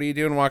 huh? What are you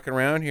doing walking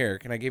around here?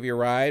 Can I give you a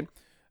ride?"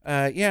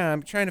 Yeah,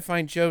 I'm trying to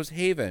find Joe's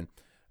Haven.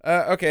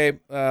 Okay,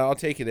 I'll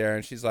take you there.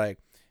 And she's like,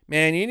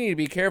 "Man, you need to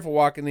be careful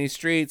walking these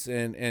streets."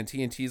 And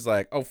TNT's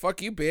like, "Oh,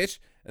 fuck you, bitch."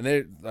 And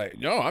they're like,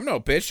 "No, I'm no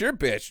bitch. You're a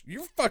bitch.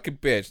 You're a fucking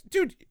bitch."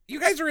 Dude, you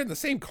guys are in the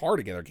same car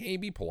together. Can't you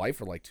be polite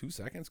for like 2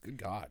 seconds? Good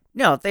God.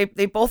 No, they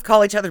both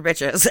call each other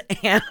bitches,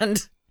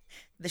 and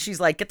she's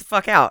like, "Get the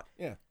fuck out."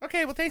 Yeah.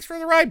 Okay, well, thanks for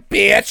the ride,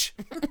 bitch.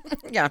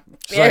 Yeah.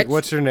 She's like,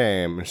 "What's your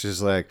name?" And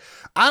she's like,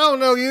 "I don't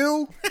know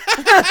you."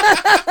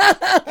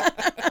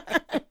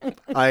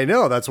 I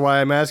know. That's why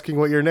I'm asking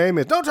what your name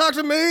is. Don't talk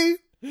to me.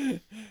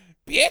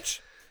 Bitch.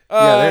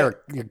 Yeah,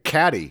 they're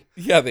catty.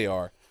 Yeah, they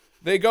are.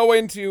 They go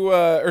into,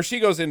 or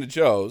she goes into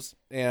Joe's,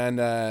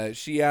 and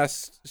she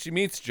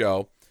meets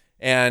Joe,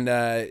 and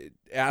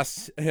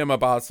asks him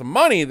about some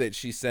money that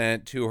she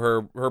sent to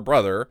her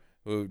brother,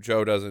 who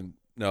Joe doesn't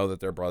know that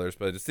they're brothers,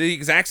 but it's the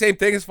exact same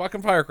thing as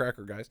fucking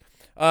Firecracker, guys.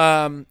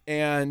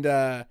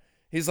 And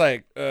he's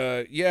like,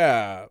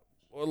 yeah,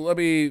 well, let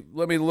me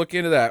look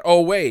into that.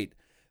 Oh, wait,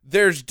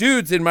 there's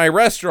dudes in my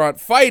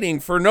restaurant fighting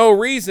for no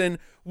reason,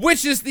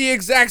 which is the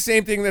exact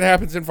same thing that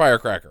happens in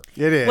Firecracker.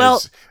 It is.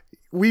 Well,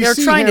 they're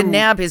trying to him...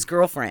 nab his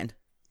girlfriend.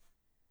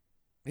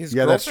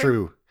 That's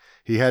true.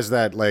 He has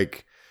that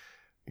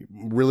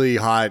really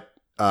hot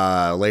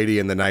lady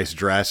in the nice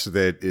dress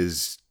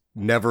that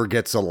never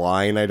gets a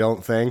line. I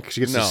don't think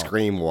she gets to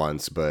scream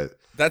once, but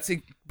that's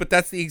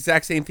the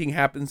exact same thing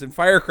happens in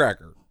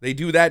Firecracker. They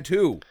do that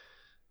too.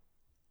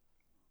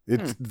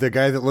 It's the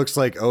guy that looks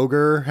like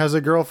Ogre has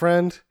a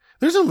girlfriend.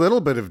 There's a little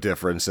bit of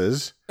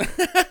differences.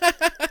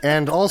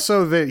 And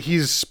also that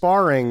he's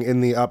sparring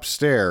in the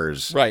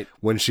upstairs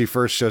when she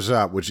first shows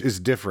up, which is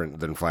different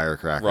than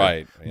Firecracker.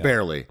 Right. Yeah.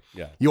 Barely.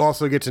 Yeah. You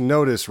also get to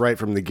notice right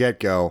from the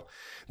get-go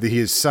that he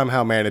has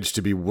somehow managed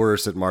to be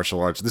worse at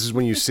martial arts. This is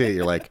when you see it,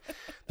 you're like,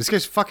 this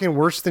guy's fucking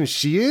worse than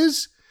she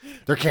is?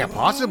 There can't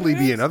possibly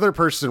be another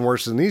person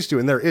worse than these two,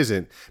 and there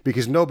isn't,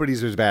 because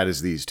nobody's as bad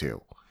as these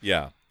two.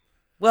 Yeah.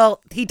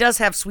 Well, he does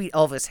have sweet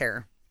Elvis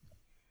hair.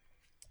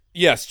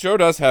 Yes, Joe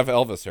does have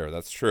Elvis hair.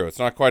 That's true. It's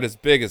not quite as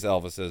big as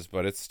Elvis's,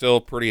 but it's still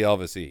pretty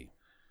Elvis-y.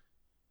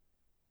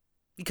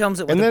 He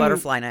comes with a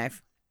butterfly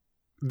knife.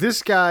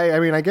 This guy, I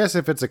mean, I guess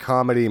if it's a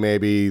comedy,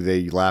 maybe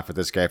they laugh at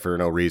this guy for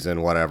no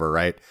reason, whatever,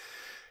 right?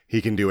 He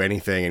can do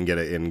anything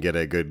and get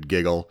a good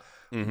giggle.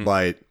 Mm-hmm.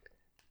 But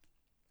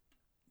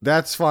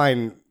that's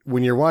fine.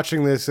 When you're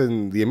watching this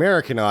in the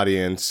American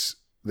audience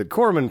that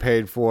Corman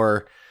paid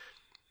for,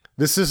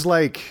 this is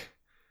like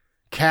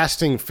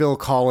casting Phil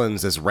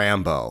Collins as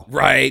Rambo.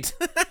 Right.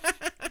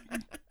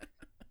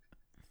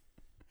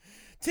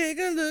 Take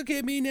a look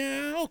at me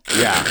now.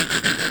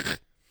 Yeah.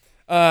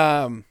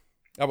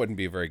 That wouldn't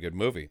be a very good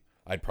movie.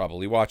 I'd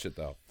probably watch it,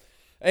 though.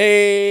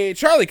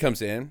 Charlie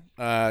comes in.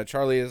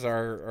 Charlie is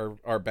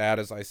our bad,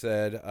 as I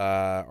said.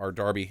 Our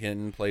Darby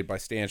Hinton, played by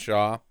Stan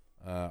Shaw.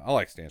 I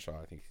like Stan Shaw.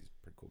 I think he's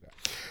a pretty cool guy.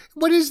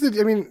 What is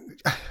I mean,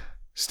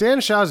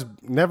 Stan Shaw's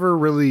never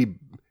really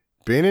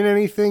been in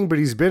anything, but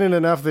he's been in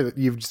enough that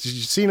you've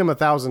seen him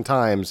 1,000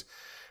 times,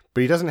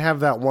 but he doesn't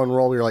have that one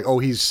role where you're like, oh,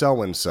 he's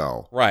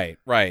so-and-so. Right.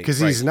 Because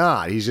he's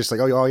not. He's just like,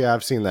 oh, yeah,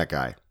 I've seen that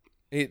guy.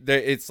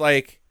 It's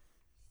like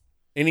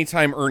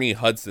anytime Ernie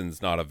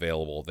Hudson's not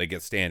available, they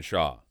get Stan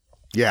Shaw.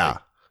 Yeah.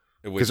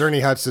 Because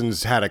Ernie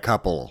Hudson's had a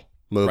couple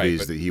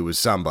movies that he was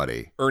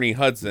somebody. Ernie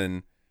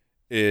Hudson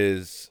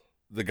is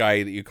the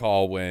guy that you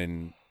call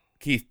when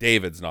Keith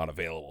David's not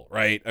available,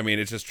 right? I mean,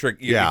 it's just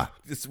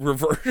it's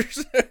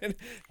reverse.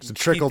 It's a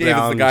trickle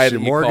down. The guy that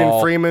Morgan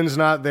Freeman's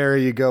not there.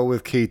 You go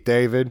with Keith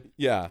David.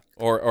 Yeah.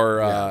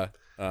 Oh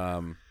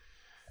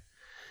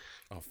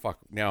fuck!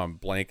 Now I'm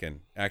blanking.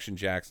 Action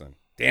Jackson.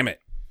 Damn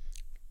it.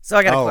 So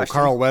I got a question.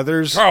 Carl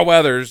Weathers. Carl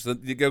Weathers.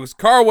 It goes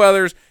Carl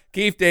Weathers,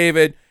 Keith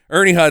David,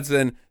 Ernie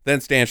Hudson,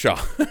 then Stan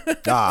Shaw.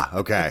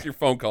 Okay. That's your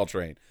phone call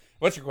train.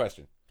 What's your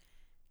question?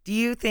 Do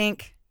you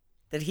think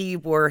that he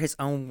wore his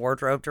own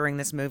wardrobe during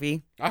this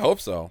movie? I hope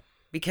so.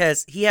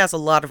 Because he has a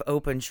lot of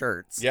open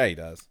shirts. Yeah, he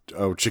does.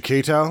 Oh,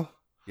 Chiquito?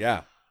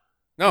 Yeah.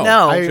 No.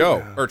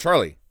 Joe. Or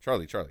Charlie.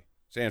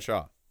 Stan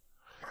Shaw.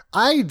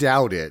 I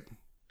doubt it.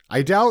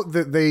 I doubt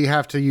that they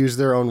have to use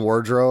their own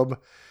wardrobe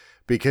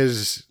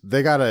because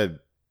they got a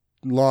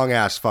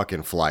long-ass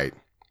fucking flight.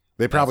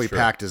 They probably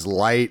packed as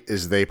light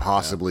as they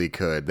possibly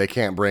could. They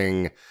can't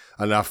bring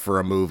enough for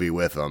a movie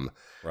with them.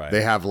 Right.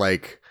 They have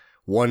like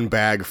one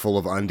bag full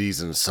of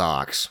undies and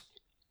socks.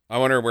 I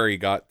wonder where he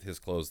got his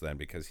clothes then,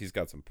 because he's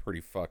got some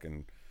pretty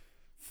fucking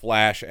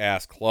flash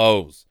ass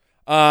clothes.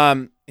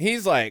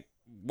 He's like,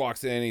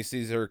 walks in, he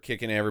sees her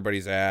kicking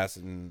everybody's ass,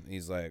 and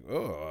he's like,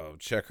 oh,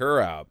 check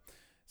her out.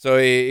 So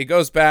he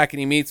goes back and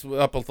he meets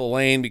up with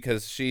Elaine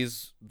because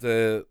she's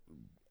the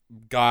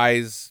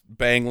guy's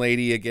bang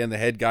lady again, the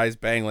head guy's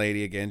bang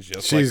lady again,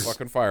 she's like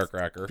fucking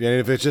Firecracker. Yeah,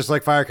 if it's just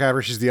like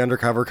Firecracker, she's the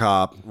undercover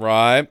cop.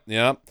 Right,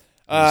 yeah.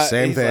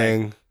 Same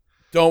thing. Like,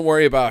 don't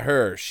worry about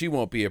her. She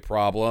won't be a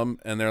problem.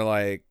 And they're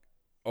like,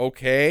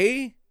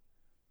 okay,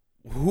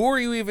 who are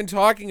you even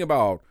talking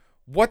about?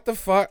 What the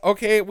fuck?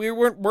 Okay, we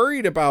weren't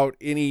worried about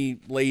any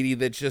lady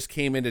that just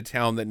came into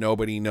town that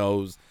nobody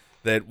knows.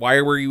 That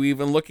why were you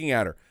even looking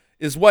at her?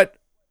 Is what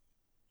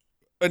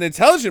an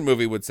intelligent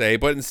movie would say,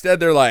 but instead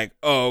they're like,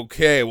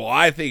 okay, well,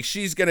 I think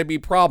she's going to be a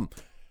problem.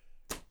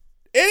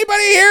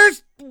 Anybody here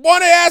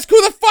want to ask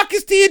who the fuck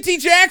is TNT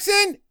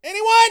Jackson?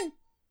 Anyone?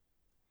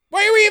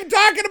 Why are we even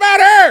talking about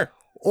her?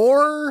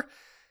 Or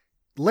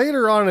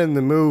later on in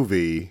the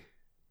movie,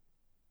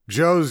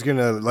 Joe's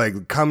gonna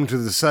like come to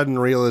the sudden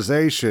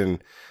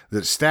realization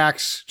that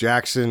Stax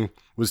Jackson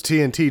was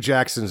TNT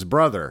Jackson's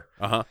brother.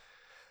 Uh-huh.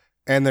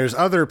 And there's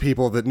other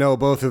people that know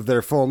both of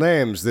their full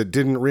names that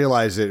didn't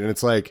realize it. And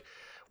it's like,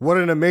 what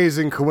an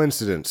amazing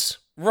coincidence.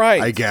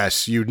 Right. I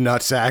guess, you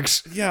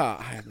nutsacks.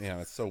 Yeah.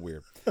 It's so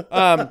weird.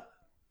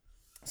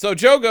 So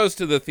Joe goes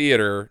to the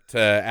theater to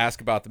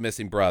ask about the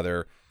missing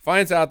brother,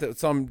 finds out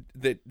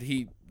that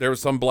there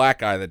was some black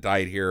guy that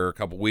died here a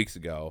couple weeks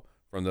ago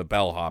from the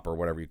bellhop or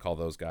whatever you call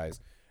those guys.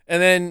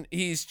 And then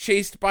he's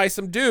chased by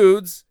some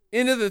dudes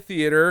into the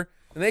theater,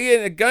 and they get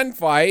in a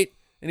gunfight,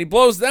 and he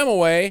blows them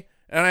away.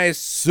 And I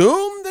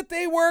assume that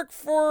they work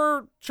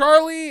for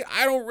Charlie.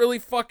 I don't really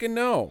fucking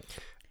know.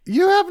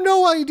 You have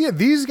no idea.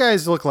 These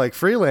guys look like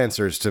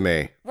freelancers to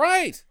me.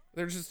 Right.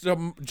 They're just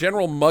a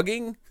general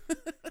mugging.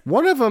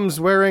 One of them's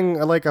wearing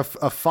like a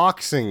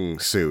foxing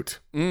suit.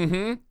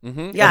 Mm-hmm.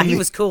 Mm-hmm. Yeah, he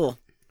was cool.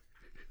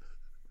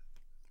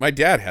 My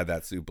dad had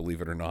that suit,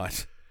 believe it or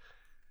not.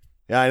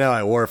 Yeah, I know.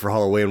 I wore it for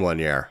Halloween one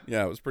year.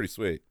 Yeah, it was pretty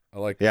sweet. I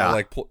like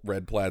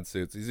red plaid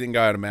suits. He's even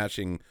got a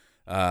matching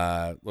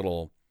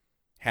little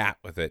hat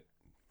with it.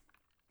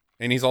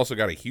 And he's also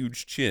got a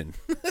huge chin.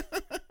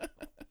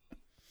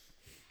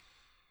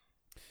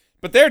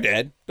 But they're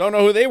dead. Don't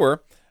know who they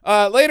were.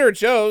 Later at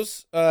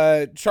Joe's,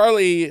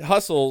 Charlie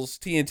hustles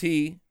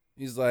TNT.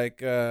 He's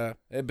like, hey,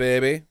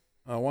 baby,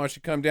 why don't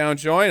you come down and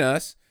join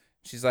us?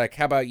 She's like,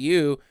 how about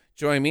you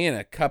join me in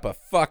a cup of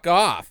fuck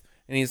off?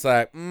 And he's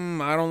like,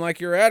 I don't like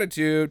your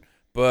attitude,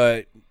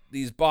 but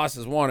these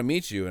bosses want to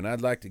meet you, and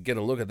I'd like to get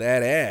a look at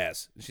that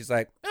ass. And she's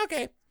like,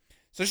 okay.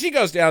 So she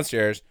goes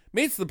downstairs,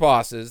 meets the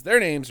bosses. Their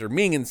names are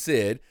Ming and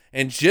Sid.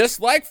 And just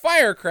like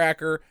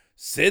Firecracker,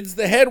 Sid's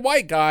the head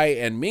white guy,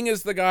 and Ming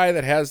is the guy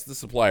that has the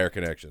supplier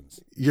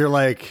connections. You're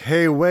like,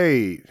 hey,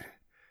 wait,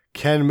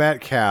 Ken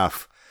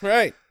Metcalf.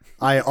 Right.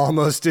 I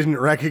almost didn't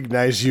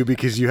recognize you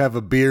because you have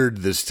a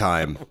beard this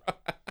time.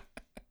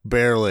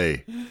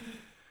 Barely.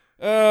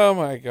 Oh,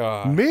 my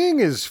God. Ming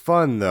is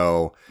fun,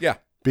 though. Yeah.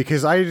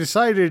 Because I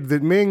decided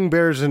that Ming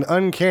bears an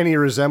uncanny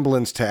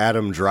resemblance to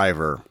Adam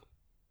Driver.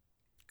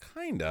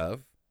 Kind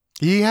of.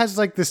 He has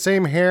like the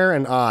same hair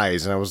and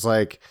eyes, and I was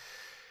like...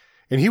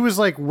 And he was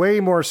like way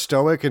more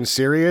stoic and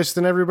serious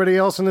than everybody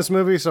else in this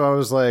movie, so I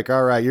was like,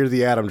 all right, you're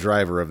the Adam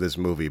Driver of this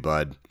movie,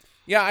 bud.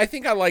 Yeah, I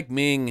think I like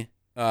Ming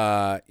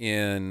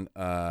in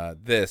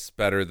this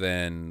better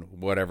than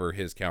whatever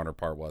his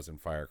counterpart was in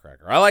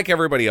Firecracker. I like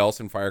everybody else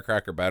in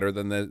Firecracker better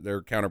than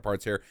their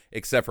counterparts here,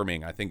 except for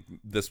Ming. I think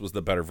this was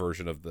the better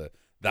version of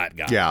that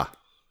guy. Yeah.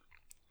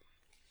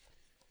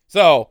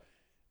 So,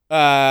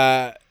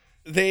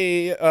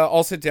 they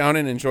all sit down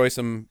and enjoy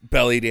some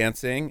belly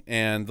dancing,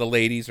 and the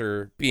ladies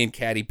are being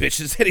catty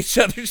bitches at each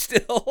other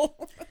still.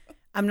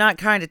 I'm not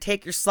trying to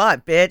take your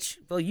slot, bitch.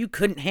 Well, you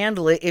couldn't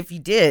handle it if you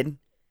did.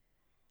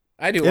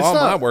 I do It's all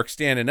my not- work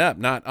standing up,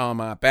 not on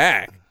my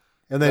back.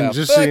 And then Well,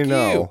 just so you fuck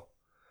know,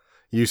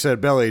 you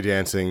said belly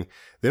dancing.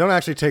 They don't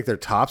actually take their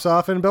tops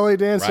off in belly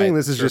dancing. Right,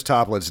 This is sure. just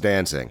topless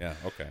dancing. Yeah,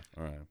 okay,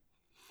 all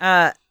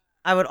right.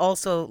 I would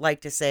also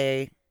like to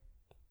say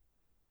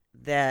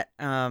that,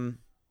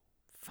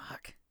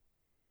 fuck.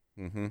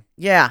 Mm-hmm.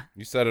 Yeah,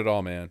 You said it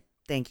all, man.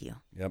 thank you.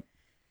 Yep.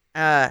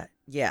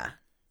 Yeah.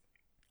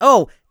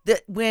 Oh,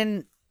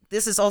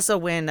 this is also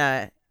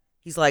when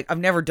he's like, I've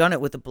never done it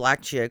with a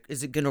black chick.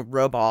 Is it gonna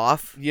rub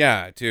off?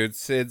 Yeah, dude,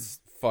 Sid's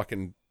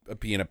fucking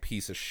being a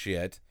piece of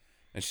shit.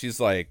 And she's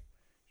like,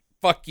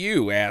 fuck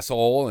you,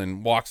 asshole,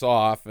 and walks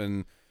off.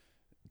 And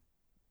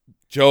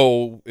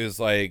Joe is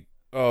like,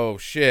 oh,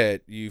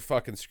 shit, you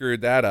fucking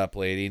screwed that up,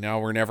 lady. Now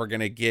we're never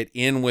going to get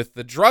in with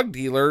the drug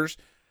dealers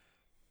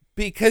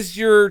because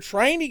you're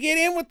trying to get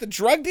in with the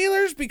drug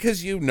dealers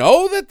because you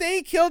know that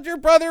they killed your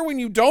brother when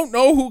you don't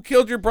know who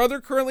killed your brother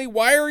currently.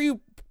 Why are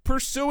you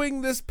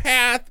pursuing this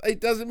path?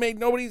 It doesn't make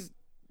nobody's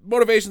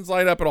motivations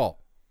line up at all.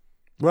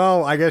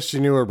 Well, I guess she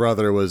knew her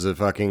brother was a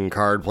fucking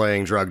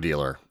card-playing drug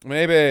dealer.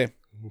 Maybe.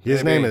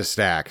 His Maybe. name is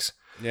Stax.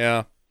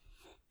 Yeah,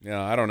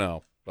 I don't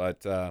know.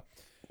 But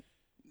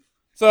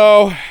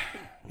so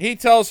he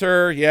tells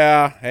her,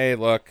 yeah, hey,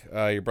 look,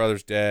 your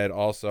brother's dead.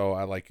 Also,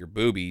 I like your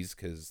boobies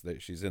because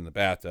she's in the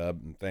bathtub.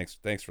 And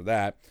thanks for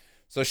that.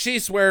 So she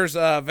swears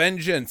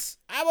vengeance.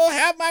 I will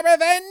have my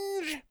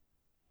revenge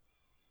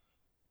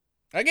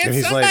And against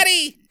he's like,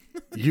 somebody.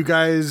 You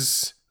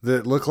guys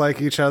that look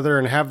like each other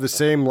and have the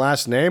same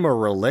last name are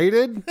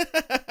related?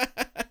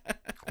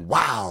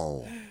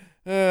 Wow.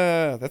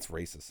 That's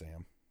racist,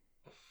 Sam.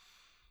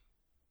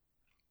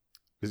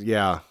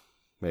 Yeah,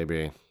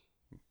 maybe.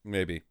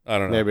 Maybe. I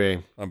don't know.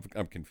 Maybe.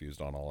 I'm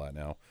confused on all that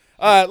now.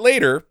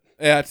 Later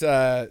at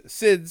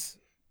Sid's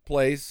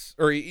place,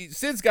 or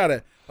Sid's got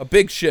a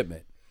big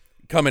shipment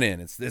coming in.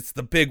 It's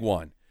the big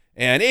one,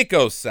 and it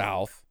goes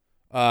south.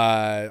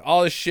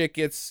 All his shit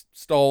gets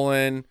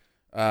stolen.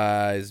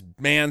 His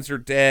mans are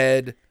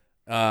dead.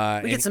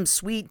 We get some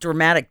sweet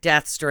dramatic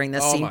deaths during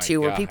this Oh scene my too,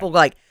 where God. people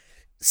like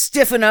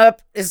stiffen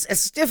up as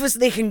stiff as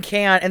they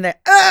can, and then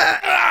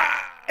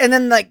and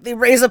then like they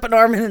raise up an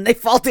arm and then they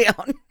fall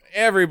down.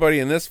 Everybody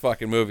in this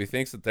fucking movie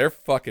thinks that they're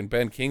fucking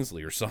Ben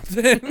Kingsley or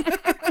something.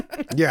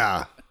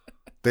 Yeah.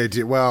 They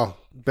do. Well,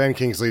 Ben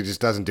Kingsley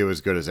just doesn't do as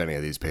good as any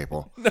of these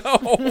people. No,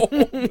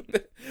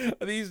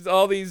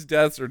 all these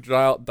deaths are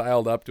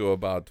dialed up to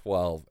about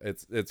 12.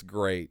 It's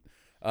great.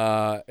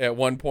 At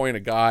one point,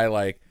 a guy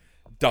like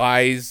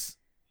dies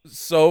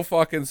so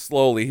fucking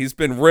slowly. He's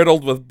been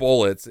riddled with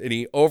bullets, and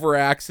he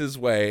overacts his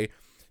way,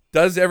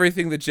 does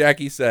everything that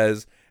Jackie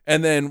says,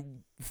 and then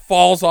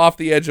falls off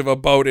the edge of a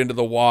boat into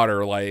the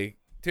water. Like,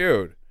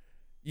 dude,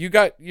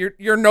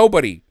 you're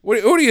nobody.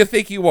 Who do you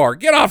think you are?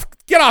 Get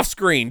off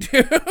screen,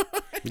 dude.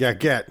 Yeah,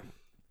 get.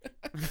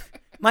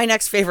 My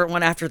next favorite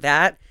one after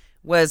that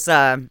was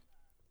the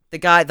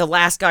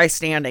last guy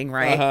standing,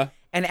 right? Uh-huh.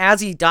 And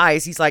as he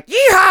dies, he's like,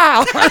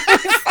 yeehaw!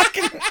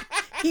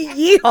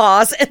 He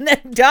yeehaws and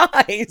then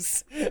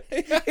dies.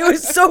 It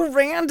was so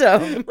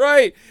random.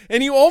 Right.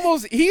 And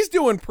he's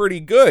doing pretty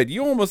good.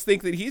 You almost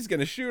think that he's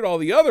going to shoot all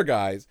the other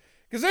guys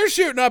because they're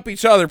shooting up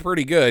each other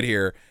pretty good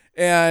here.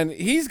 And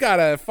he's got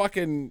a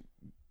fucking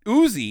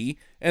Uzi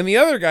and the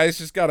other guy's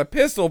just got a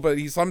pistol, but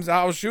he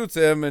somehow shoots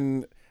him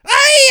and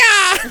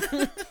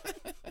Ay-ya!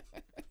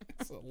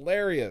 It's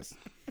hilarious.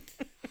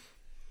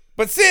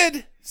 But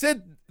Sid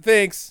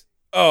thinks,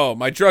 oh,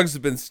 my drugs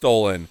have been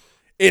stolen.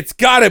 It's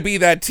got to be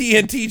that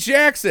TNT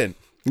Jackson.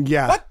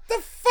 Yeah. What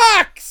the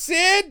fuck,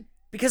 Sid?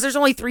 Because there's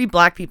only 3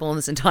 black people in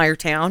this entire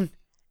town,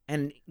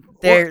 and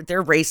they're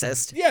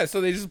racist. Yeah, so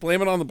they just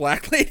blame it on the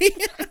black lady.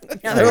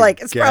 Yeah, they're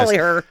like, it's guess. probably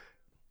her.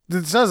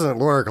 This doesn't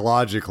work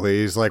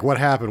logically. It's like, what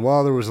happened?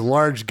 Well, there was a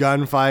large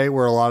gunfight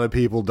where a lot of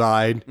people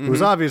died. It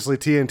was obviously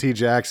TNT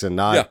Jackson,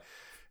 not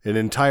an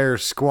entire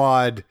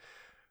squad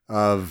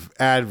of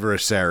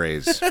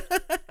adversaries.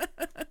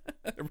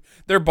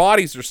 Their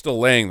bodies are still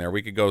laying there.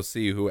 We could go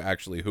see who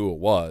it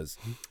was.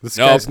 This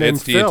Nope, guy's named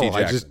it's TNT Phil.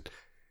 Jackson.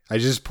 I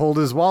just pulled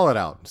his wallet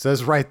out. It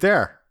says right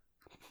there.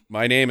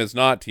 My name is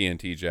not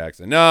TNT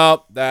Jackson.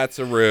 No, that's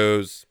a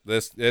ruse.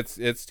 It's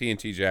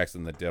TNT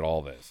Jackson that did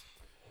all this.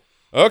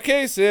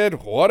 Okay,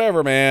 Sid,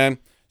 whatever, man.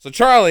 So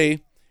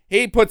Charlie,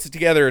 he puts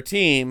together a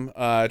team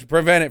to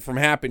prevent it from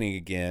happening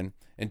again,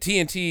 and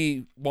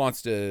TNT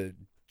wants to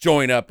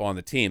join up on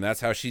the team.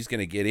 That's how she's going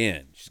to get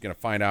in. She's going to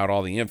find out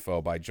all the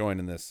info by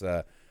joining this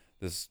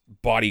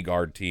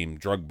bodyguard team,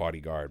 drug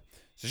bodyguard.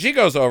 So she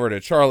goes over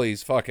to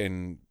Charlie's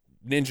fucking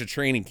ninja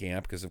training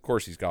camp because, of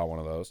course, he's got one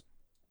of those.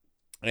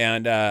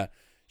 And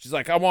she's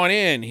like, I want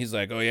in. He's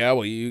like, oh yeah,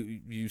 well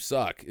you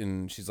suck.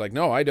 And she's like,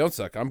 no, I don't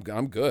suck. I'm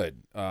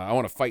good. I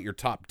want to fight your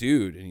top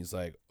dude. And he's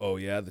like, oh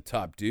yeah, the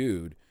top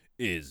dude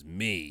is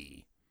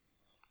me.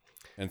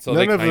 And so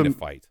they kind of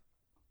fight.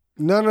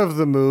 None of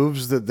the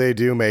moves that they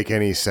do make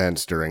any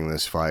sense during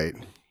this fight.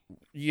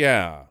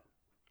 Yeah,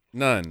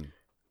 none.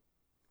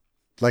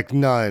 Like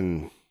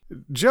none.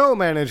 Joe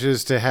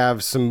manages to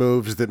have some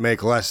moves that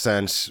make less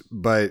sense,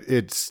 but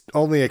it's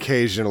only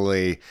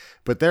occasionally.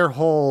 But their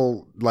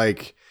whole,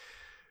 like,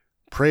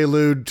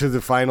 prelude to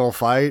the final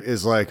fight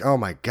is like, oh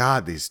my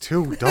God, these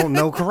two don't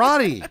know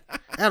karate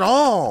at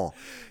all.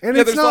 And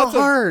it's not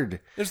hard.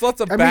 There's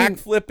lots of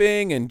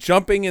backflipping and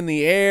jumping in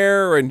the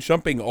air and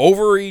jumping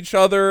over each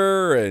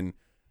other. And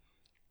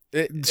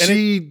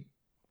she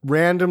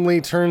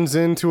randomly turns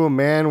into a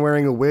man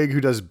wearing a wig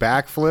who does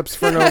backflips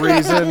for no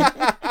reason.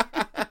 Right.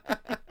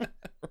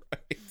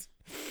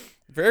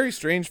 Very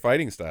strange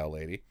fighting style,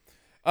 lady.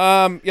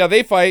 Yeah,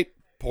 they fight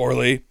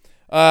poorly.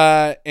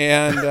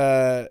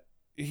 And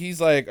he's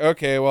like,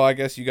 okay, well, I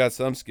guess you got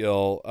some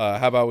skill.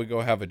 How about we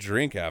go have a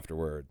drink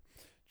afterward?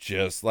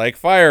 Just like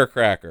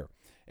Firecracker.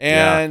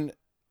 And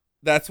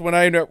that's when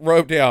I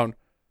wrote down,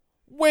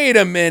 wait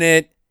a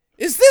minute,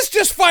 is this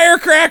just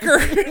Firecracker?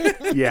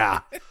 Yeah.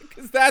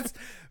 Because that's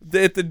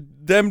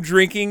them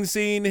drinking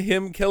scene,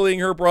 him killing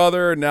her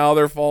brother, and now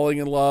they're falling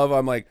in love.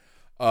 I'm like,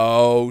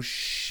 oh,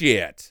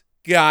 shit.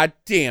 God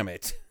damn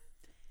it.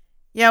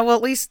 Yeah, well,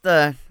 at least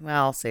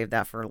I'll save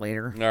that for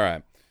later. All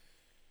right.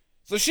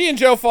 So she and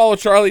Joe follow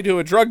Charlie to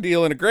a drug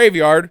deal in a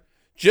graveyard,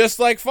 just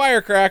like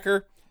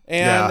Firecracker.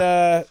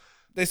 And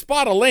they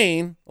spot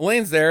Elaine.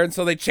 Elaine's there, and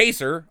so they chase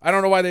her. I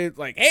don't know why they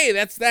like, hey,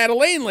 that's that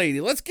Elaine lady.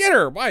 Let's get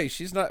her. Why?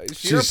 She's not.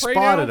 She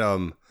spotted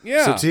him.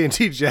 Yeah. So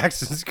TNT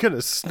Jackson's going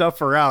to snuff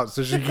her out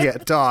so she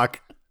can't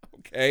talk.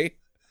 Okay.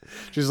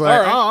 She's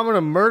like, right. oh, I'm going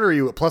to murder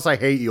you. Plus, I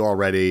hate you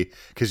already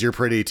because you're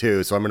pretty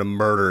too, so I'm going to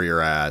murder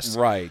your ass.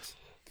 Right.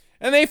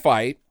 And they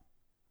fight.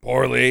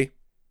 Poorly.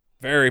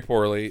 Very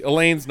poorly.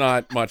 Elaine's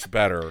not much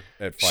better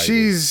at fighting.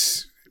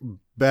 She's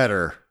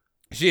better.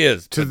 She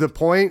is. To the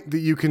point that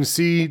you can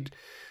see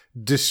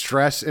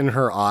distress in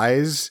her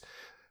eyes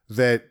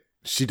that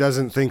she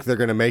doesn't think they're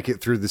going to make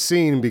it through the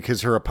scene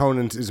because her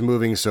opponent is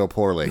moving so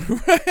poorly.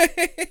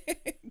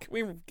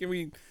 Can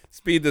we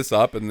speed this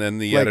up, and then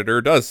the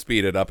editor does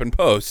speed it up in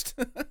post.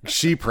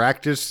 She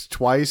practiced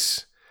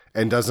twice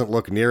and doesn't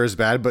look near as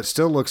bad, but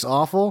still looks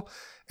awful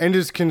and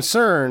is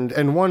concerned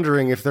and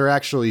wondering if they're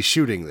actually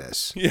shooting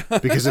this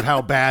because of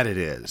how bad it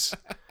is.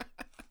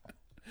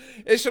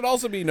 It should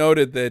also be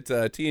noted that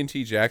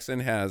TNT Jackson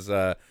has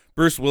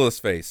Bruce Willis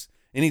face.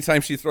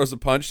 Anytime she throws a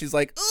punch, she's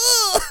like,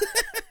 ugh!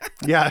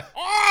 Yeah,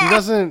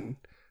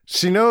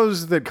 she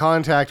knows that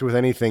contact with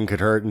anything could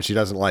hurt, and she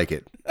doesn't like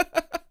it.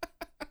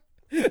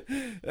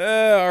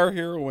 Our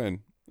hero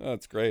win. Oh,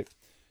 that's great.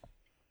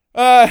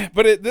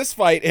 But this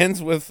fight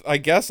ends with, I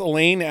guess,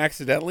 Elaine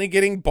accidentally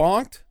getting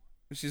bonked.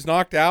 She's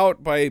knocked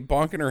out by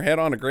bonking her head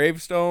on a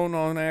gravestone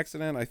on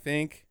accident, I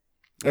think.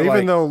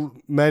 Even though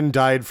men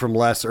died from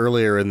less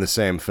earlier in the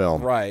same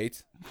film.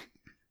 Right.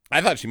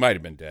 I thought she might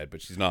have been dead,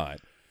 but she's not.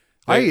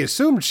 I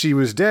assumed she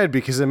was dead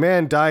because a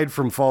man died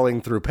from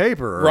falling through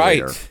paper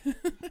earlier. Right.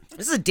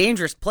 This is a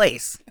dangerous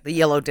place, the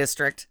Yellow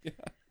District. Yeah.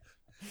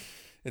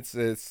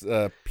 It's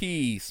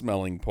pea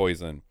smelling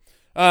poison.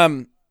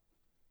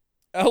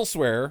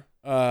 Elsewhere,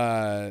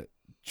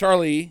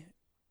 Charlie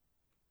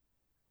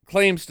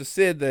claims to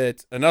Sid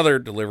that another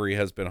delivery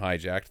has been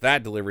hijacked.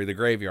 That delivery, the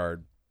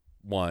graveyard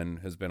one,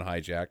 has been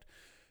hijacked.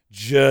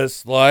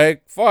 Just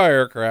like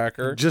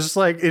Firecracker. Just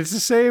like, it's the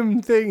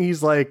same thing.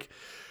 He's like,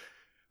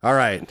 all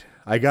right,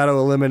 I got to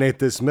eliminate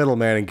this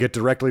middleman and get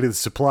directly to the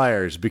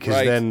suppliers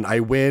because then I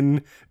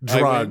win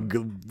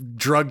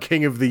drug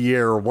king of the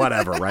year or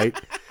whatever, right?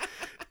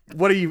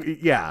 What do you,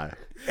 yeah.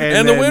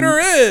 And the winner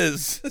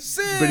is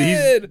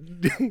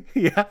Sid.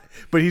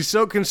 But he's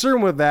so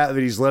concerned with that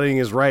he's letting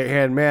his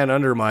right-hand man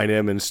undermine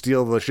him and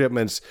steal the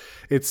shipments.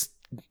 It's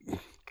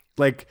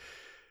like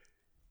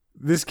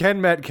this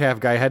Ken Metcalf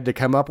guy had to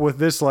come up with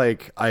this,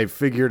 like, I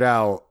figured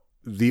out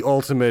the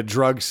ultimate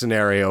drug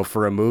scenario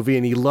for a movie,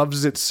 and he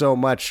loves it so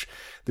much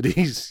that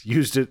he's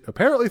used it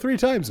apparently 3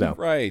 times now.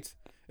 Right.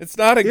 It's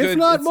not a good, if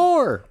not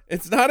more.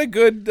 It's not a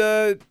good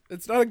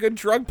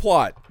drug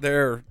plot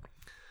there,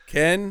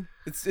 Ken.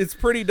 It's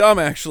pretty dumb,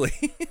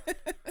 actually.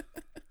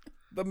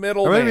 The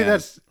middle. Or maybe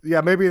that's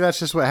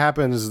just what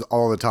happens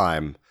all the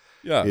time.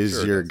 Yeah,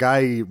 your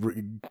guy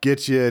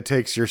gets you,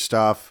 takes your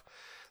stuff,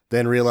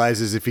 then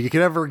realizes if he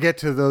could ever get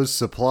to those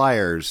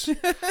suppliers,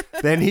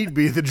 then he'd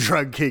be the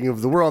drug king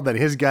of the world. Then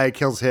his guy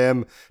kills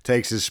him,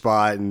 takes his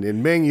spot,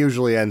 and Ming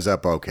usually ends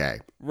up okay.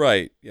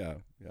 Right. Yeah.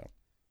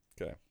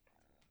 Okay.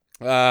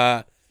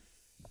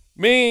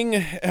 Ming,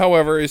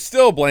 however, is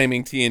still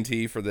blaming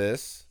TNT for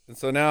this, and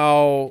so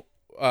now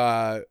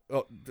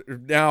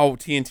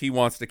TNT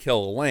wants to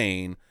kill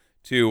Elaine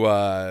to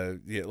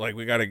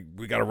we gotta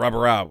rub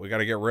her out, we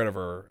gotta get rid of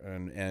her,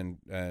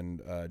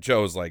 and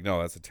Joe's like, no,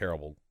 that's a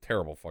terrible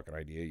fucking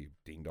idea, you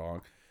ding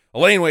dong.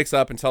 Elaine wakes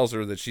up and tells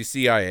her that she's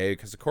CIA,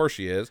 because of course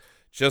she is.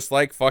 just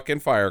like fucking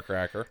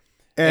Firecracker.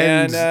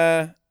 And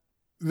This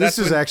this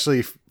is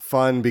actually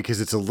fun because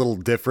it's a little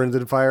different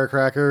than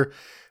Firecracker,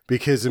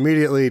 because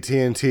immediately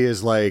TNT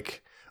is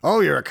like, oh,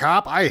 you're a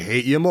cop? I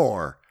hate you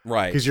more.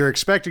 right. Because you're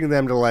expecting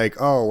them to like,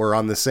 oh, we're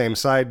on the same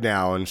side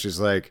now. And she's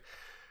like,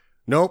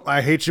 nope,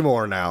 I hate you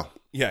more now.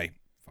 Yeah, you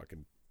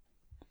fucking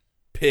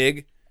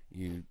pig.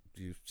 You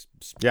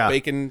Yeah.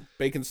 bacon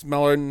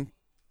smelling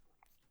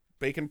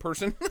bacon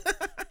person.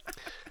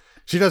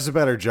 She does a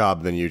better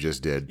job than you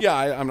just did. Yeah,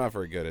 I'm not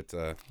very good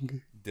at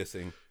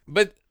dissing.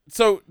 But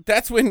so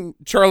that's when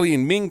Charlie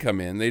and Ming come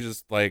in. They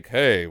just like,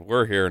 hey,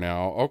 we're here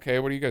now. Okay,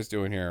 what are you guys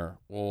doing here?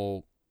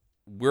 Well,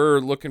 we're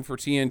looking for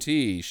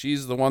TNT.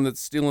 She's the one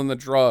that's stealing the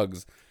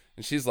drugs.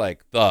 And she's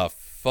like, the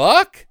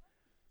fuck?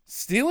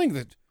 Stealing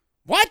the...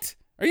 What?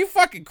 Are you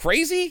fucking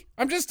crazy?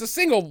 I'm just a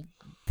single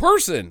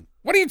person.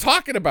 What are you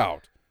talking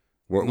about?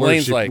 Where's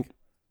Lane's she, like,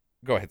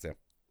 go ahead, Sam.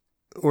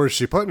 where's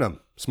she putting them?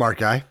 Smart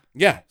guy.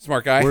 Yeah,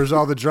 smart guy. Where's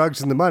all the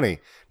drugs and the money?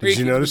 Where you Did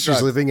you keeping notice the she's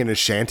drugs? living in a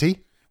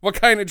shanty? What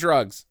kind of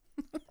drugs?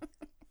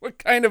 What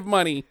kind of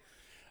money?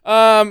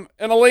 And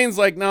Elaine's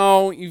like,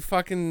 no, you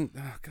fucking...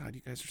 Oh, God,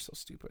 you guys are so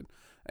stupid.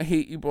 I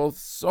hate you both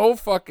so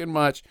fucking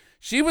much.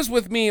 She was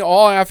with me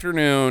all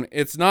afternoon.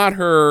 It's not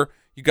her.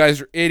 You guys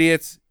are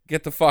idiots.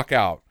 Get the fuck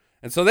out.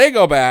 And so they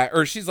go back,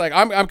 or she's like,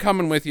 I'm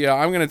coming with you.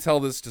 I'm going to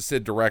tell this to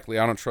Sid directly.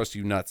 I don't trust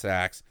you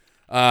nutsacks.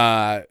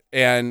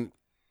 And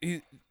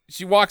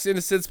she walks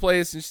into Sid's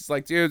place, and she's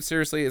like, dude,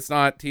 seriously, it's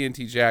not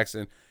TNT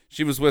Jackson.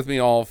 She was with me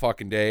all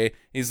fucking day.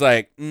 He's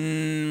like,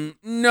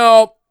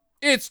 no,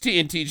 it's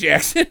TNT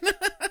Jackson.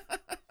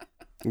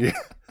 Yeah.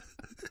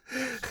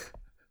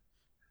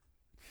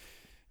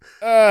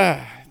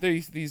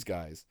 These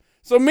guys.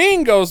 So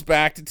Ming goes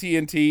back to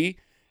TNT,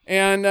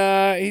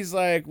 and he's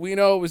like, we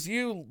know it was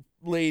you,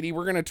 lady.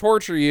 We're going to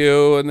torture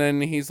you. And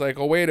then he's like,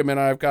 oh, wait a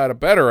minute. I've got a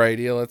better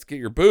idea. Let's get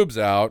your boobs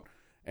out.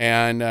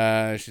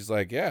 And she's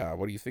like, yeah,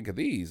 what do you think of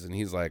these? And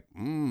he's like,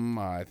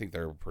 I think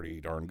they're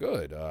pretty darn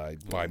good.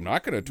 I'm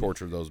not going to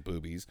torture those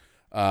boobies.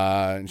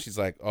 And she's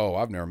like, oh,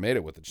 I've never made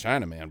it with a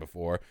Chinaman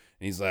before.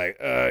 And he's like,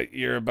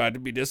 you're about to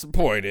be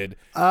disappointed.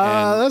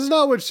 And That's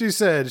not what she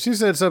said. She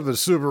said something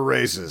super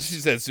racist. she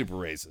said super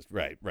racist.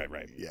 Right.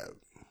 Yeah.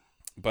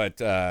 But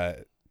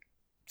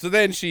so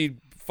then she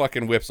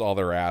fucking whips all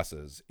their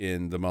asses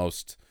in the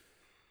most...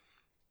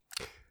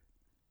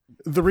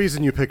 The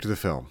reason you picked the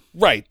film.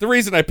 Right. The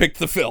reason I picked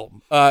the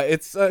film.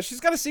 It's she's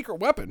got a secret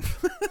weapon.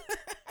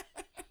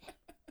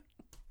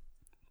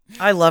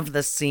 I loved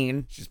this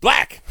scene. She's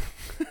black.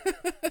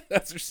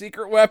 That's her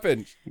secret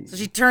weapon. So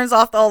she turns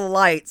off all the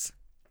lights.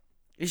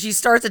 She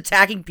starts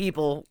attacking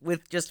people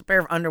with just a pair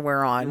of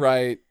underwear on.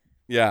 Right.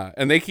 Yeah.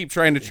 And they keep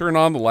trying to turn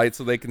on the light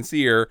so they can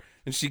see her.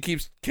 And she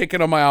keeps kicking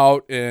them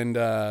out. And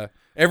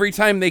every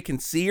time they can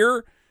see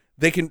her,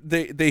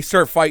 they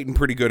start fighting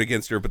pretty good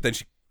against her. But then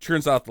she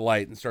turns out the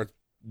light and starts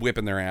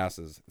whipping their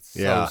asses. It's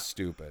so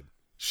stupid.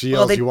 She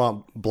yells, you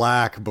want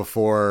black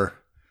before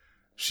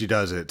she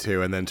does it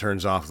too, and then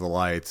turns off the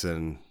lights,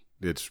 and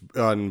it's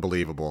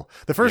unbelievable.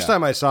 The first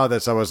time I saw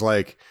this, I was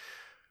like,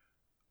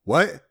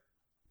 what?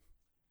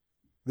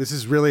 This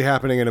is really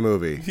happening in a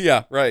movie.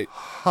 Yeah, right.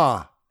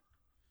 Huh.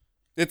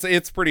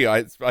 It's pretty,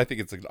 I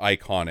think it's an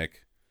iconic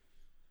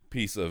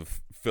piece of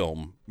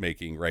film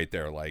making right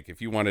there. Like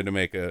if you wanted to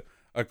make a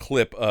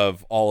clip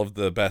of all of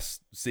the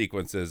best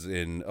sequences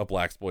in a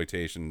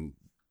blaxploitation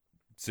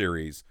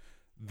series,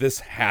 this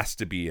has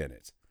to be in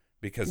it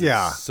because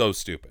it's so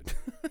stupid.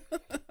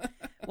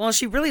 Well,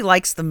 she really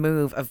likes the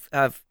move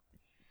of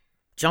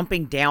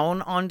jumping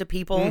down onto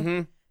people.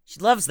 Mm-hmm. She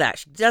loves that.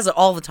 She does it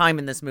all the time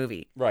in this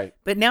movie. Right.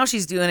 But now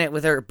she's doing it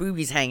with her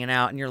boobies hanging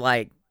out, and you're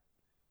like,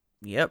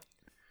 yep.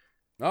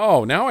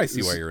 Oh, now I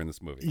see why you're in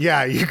this movie.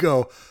 Yeah, you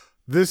go,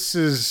 this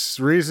is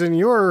reason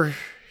you're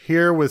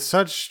here with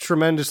such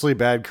tremendously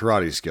bad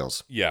karate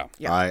skills. Yeah.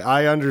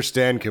 I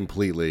understand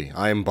completely.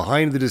 I am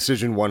behind the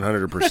decision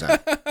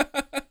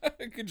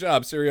 100%. Good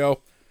job,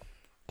 Sirio.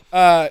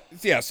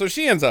 So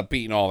she ends up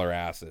beating all their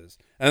asses.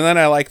 And then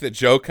I like that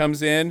Joe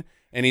comes in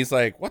and he's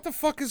like, what the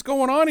fuck is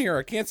going on here?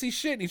 I can't see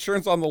shit. And he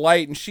turns on the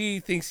light and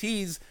she thinks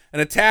he's an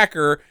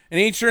attacker. And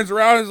he turns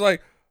around and is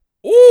like,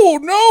 oh,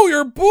 no,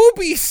 your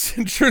boobies.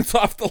 And turns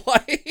off the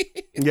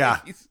light.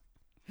 Yeah.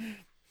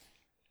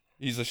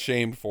 He's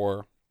ashamed for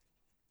her.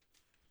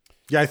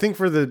 Yeah, I think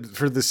for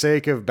the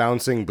sake of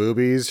bouncing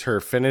boobies, her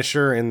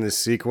finisher in this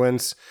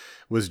sequence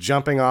was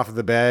jumping off of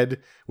the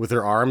bed with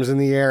her arms in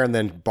the air and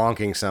then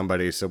bonking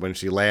somebody. So when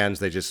she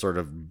lands, they just sort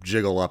of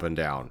jiggle up and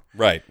down.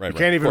 Right. You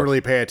can't even really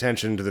pay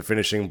attention to the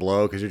finishing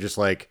blow because you're just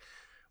like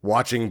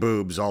watching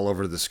boobs all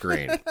over the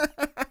screen.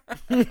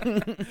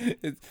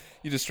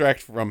 You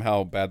distract from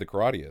how bad the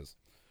karate is.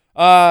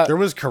 There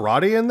was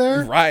karate in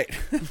there? Right.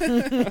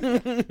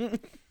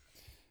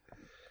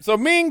 So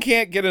Ming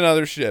can't get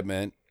another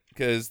shipment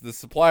because the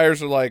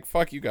suppliers are like,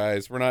 fuck you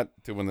guys. We're not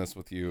doing this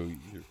with you.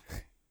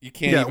 You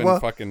can't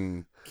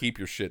fucking keep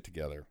your shit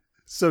together.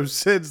 So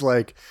Sid's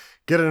like,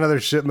 get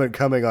another shipment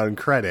coming on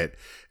credit.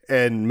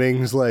 And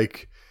Ming's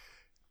like,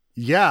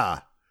 yeah,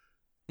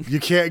 You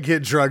can't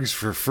get drugs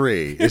for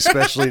free,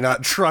 especially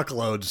not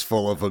truckloads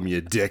full of them,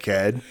 you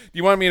dickhead. Do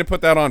you want me to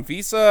put that on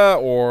Visa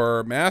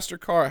or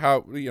MasterCard?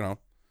 How,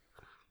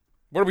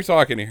 what are we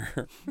talking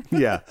here?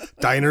 Yeah.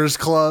 Diners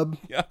Club.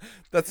 Yeah,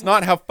 that's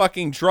not how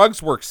fucking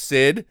drugs work,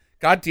 Sid.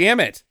 God damn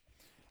it.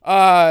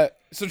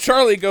 So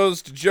Charlie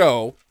goes to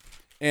Joe,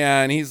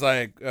 and he's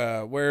like,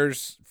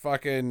 where's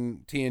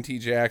fucking TNT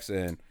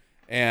Jackson?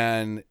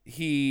 And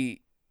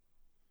he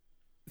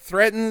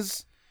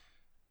threatens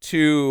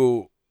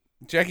to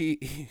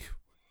Jackie.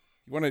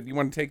 You want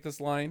to take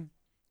this line?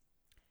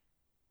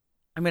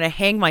 I'm going to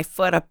hang my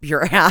foot up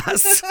your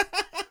ass.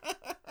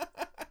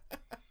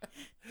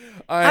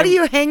 How do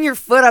you hang your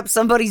foot up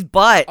somebody's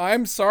butt?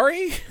 I'm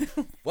sorry?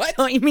 What?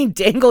 Don't you mean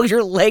dangle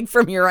your leg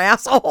from your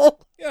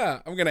asshole? Yeah,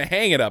 I'm going to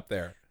hang it up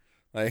there.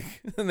 Like,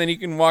 and then you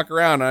can walk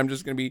around, and I'm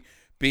just going to be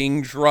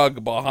being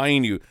drugged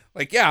behind you.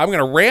 Like, yeah, I'm going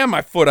to ram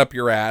my foot up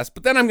your ass,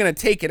 but then I'm going to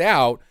take it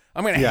out.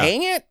 I'm going to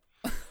hang it?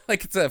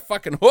 Like it's a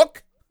fucking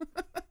hook?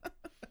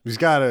 He's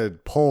got a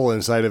pole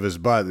inside of his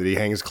butt that he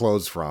hangs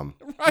clothes from.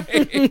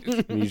 Right.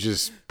 And you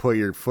just put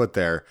your foot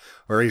there.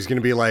 Or he's going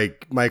to be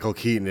like Michael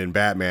Keaton in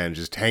Batman,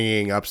 just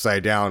hanging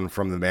upside down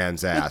from the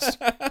man's ass.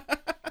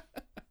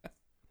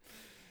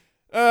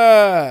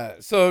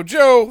 So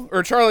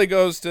Charlie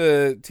goes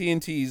to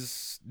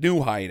TNT's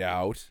new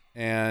hideout,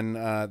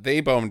 and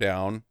they bone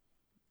down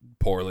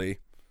poorly.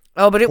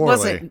 Oh, but it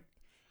Poorly.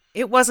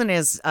 wasn't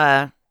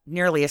as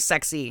nearly as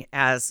sexy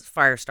as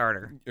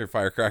Firestarter. Or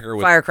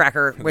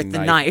Firecracker with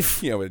the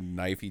knife. Yeah, would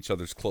knife each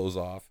other's clothes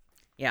off.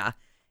 Yeah.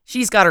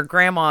 She's got her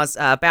grandma's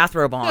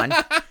bathrobe on.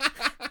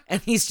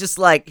 And he's just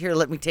like, here,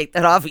 let me take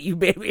that off of you,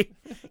 baby.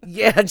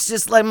 Yeah, it's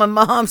just like my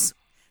mom's.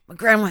 My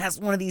grandma has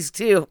one of these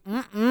too.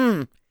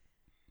 Mm-mm.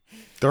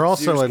 They're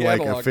also Sears in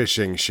like a catalog.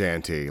 fishing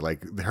shanty.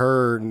 Like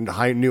her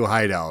new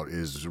hideout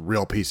is a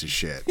real piece of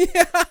shit.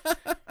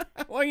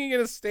 How long are you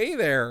going to stay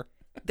there?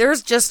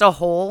 There's just a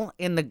hole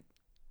in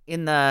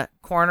the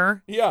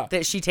corner Yeah.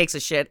 that she takes a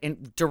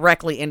shit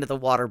directly into the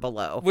water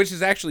below. Which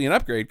is actually an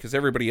upgrade because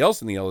everybody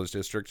else in the Yellows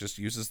District just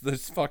uses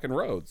this fucking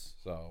roads.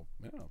 So,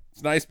 yeah,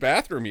 it's a nice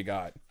bathroom you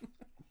got,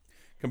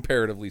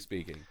 comparatively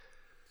speaking.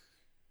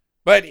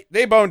 But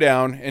they bone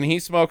down, and he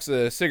smokes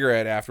a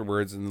cigarette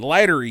afterwards, and the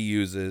lighter he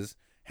uses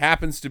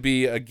happens to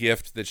be a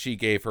gift that she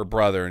gave her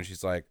brother, and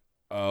she's like,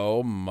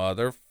 oh,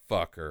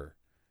 motherfucker,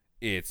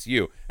 it's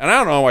you. And I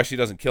don't know why she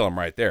doesn't kill him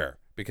right there,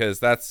 because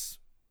that's,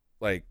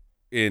 like,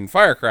 in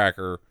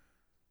Firecracker,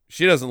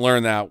 she doesn't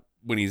learn that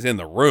when he's in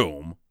the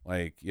room.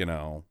 Like,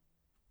 Yeah.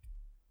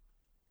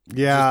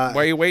 why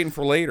are you waiting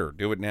for later?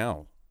 Do it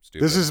now,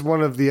 stupid. This is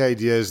one of the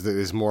ideas that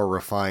is more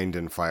refined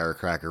in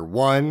Firecracker.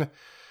 One,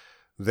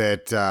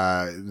 that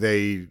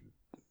they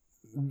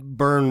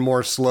burn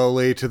more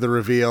slowly to the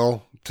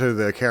reveal to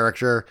the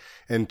character.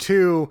 And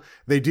two,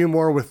 they do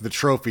more with the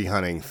trophy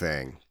hunting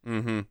thing.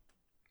 Mm-hmm.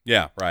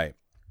 Yeah, right.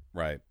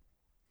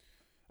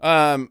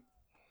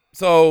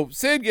 So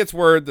Sid gets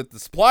word that the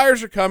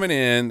suppliers are coming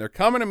in. They're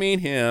coming to meet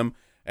him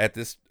at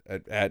this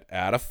at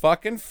a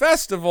fucking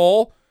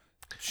festival,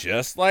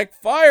 just like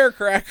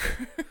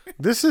Firecracker.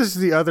 This is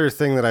the other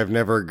thing that I've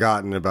never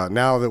gotten about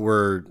now that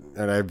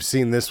and I've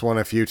seen this one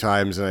a few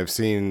times and I've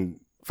seen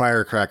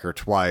Firecracker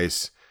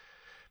twice,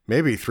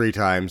 maybe 3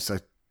 times.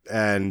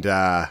 And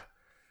the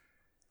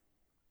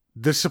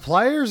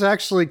suppliers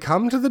actually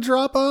come to the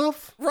drop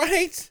off.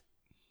 Right?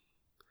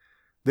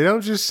 They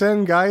don't just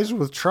send guys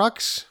with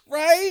trucks.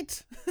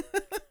 Right?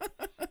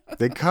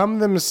 They come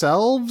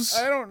themselves.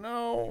 I don't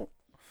know.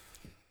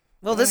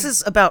 Well, this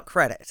is about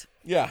credit.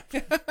 Yeah.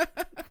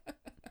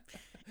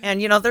 And,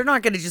 they're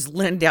not going to just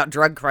lend out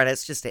drug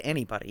credits just to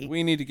anybody.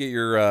 We need to get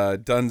your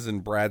Duns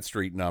and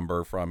Bradstreet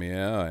number from you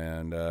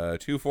and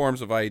 2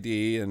 forms of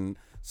ID and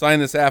sign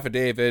this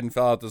affidavit and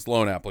fill out this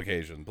loan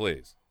application,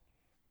 please.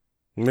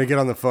 Let me get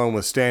on the phone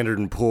with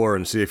Standard & Poor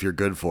and see if you're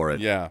good for it.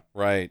 Yeah,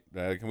 right.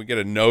 Can we get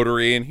a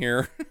notary in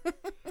here?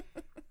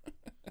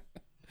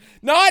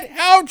 Not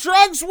how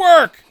drugs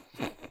work!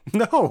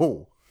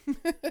 No.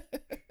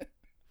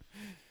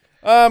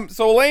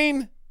 So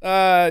Elaine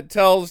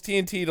tells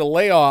TNT to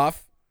lay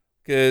off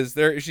because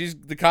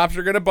the cops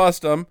are gonna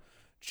bust them,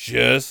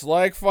 just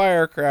like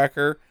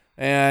Firecracker.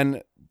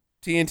 And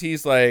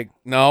TNT's like,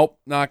 nope,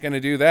 not gonna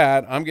do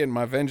that. I'm getting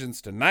my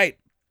vengeance tonight,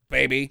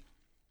 baby.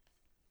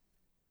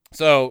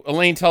 So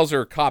Elaine tells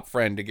her cop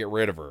friend to get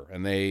rid of her,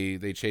 and they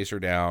chase her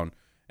down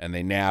and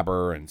they nab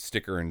her and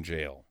stick her in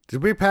jail.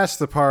 Did we pass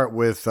the part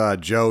with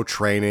Joe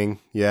training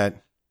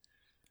yet?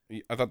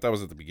 I thought that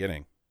was at the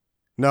beginning.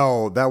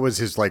 No, that was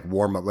his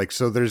warm up.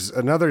 So there's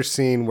another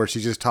scene where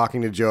she's just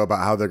talking to Joe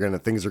about how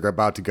things are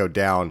about to go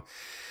down.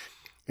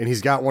 And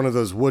he's got one of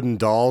those wooden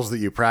dolls that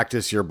you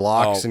practice your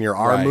blocks and your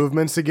arm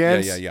movements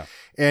against. Yeah.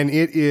 And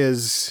it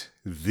is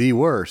the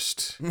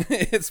worst.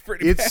 It's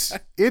pretty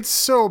bad. It's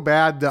so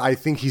bad that I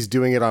think he's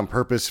doing it on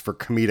purpose for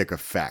comedic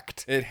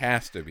effect. It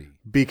has to be.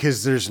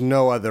 Because there's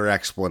no other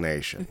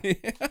explanation.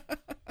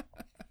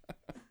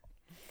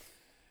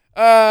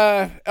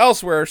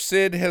 Elsewhere,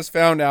 Sid has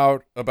found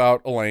out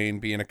about Elaine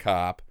being a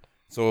cop,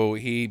 so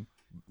he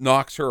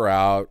knocks her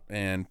out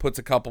and puts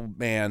a couple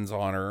mans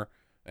on her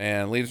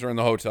and leaves her in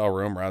the hotel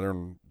room rather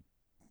than,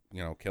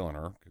 killing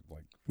her.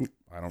 Like,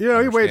 I don't.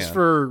 He waits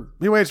for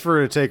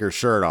her to take her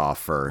shirt off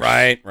first.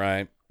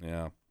 Right.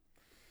 Yeah.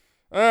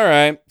 All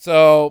right.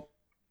 So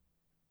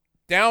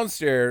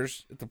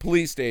downstairs at the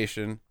police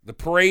station, the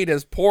parade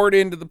has poured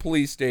into the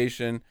police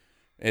station.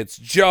 It's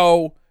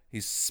Joe.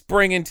 He's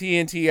springing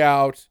TNT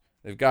out.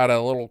 They've got a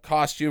little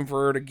costume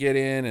for her to get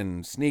in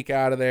and sneak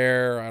out of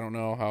there. I don't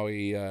know how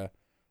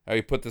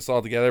he put this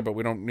all together, but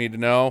we don't need to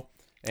know.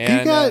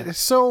 And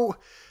so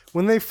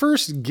when they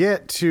first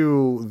get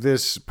to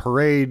this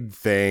parade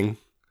thing,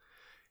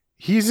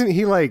 he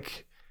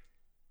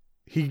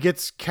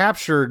gets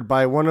captured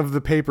by one of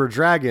the paper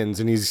dragons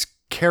and he's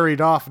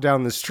carried off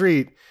down the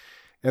street,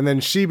 and then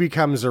she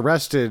becomes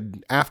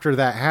arrested after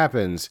that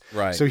happens.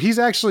 Right. So he's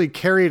actually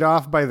carried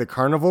off by the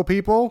carnival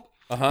people,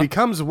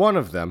 becomes one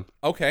of them.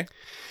 Okay.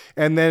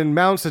 And then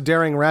mounts a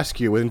daring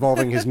rescue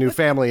involving his new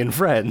family and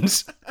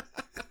friends.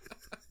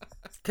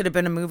 Could have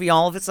been a movie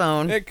all of its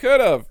own. It could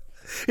have.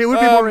 It would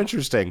be more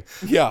interesting.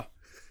 Yeah.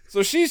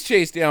 So she's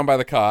chased down by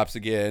the cops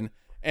again.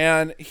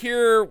 And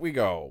here we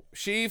go.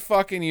 She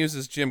fucking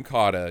uses Jim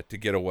Cotta to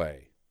get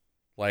away.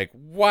 Like,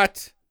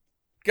 what?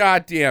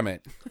 God damn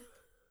it.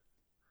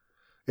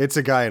 It's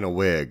a guy in a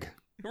wig.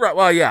 Right.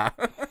 Well, yeah.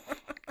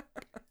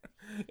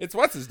 It's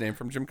what's his name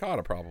from Jim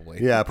Cotta, probably.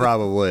 Yeah,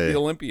 probably. The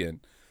Olympian.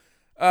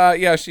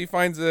 Yeah, she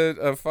finds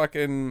a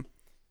fucking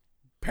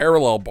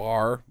parallel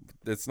bar.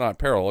 It's not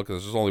parallel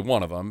because there's only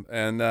one of them.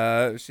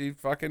 And she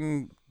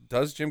fucking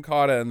does Jim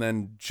Cotta and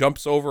then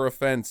jumps over a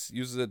fence,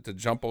 uses it to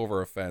jump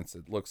over a fence.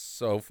 It looks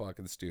so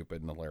fucking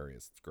stupid and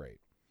hilarious. It's great.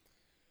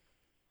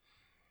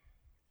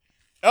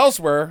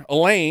 Elsewhere,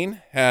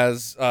 Elaine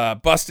has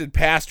busted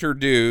past her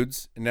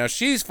dudes, and now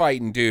she's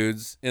fighting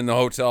dudes in the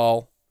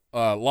hotel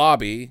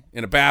lobby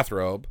in a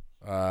bathrobe.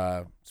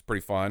 It's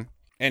pretty fun.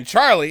 And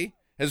Charlie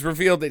has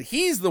revealed that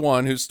he's the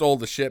one who stole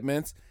the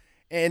shipments.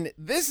 And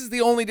this is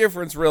the only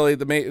difference, really,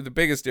 the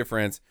biggest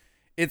difference.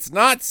 It's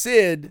not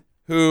Sid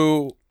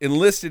who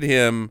enlisted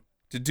him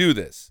to do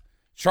this.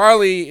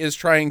 Charlie is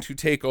trying to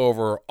take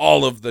over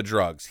all of the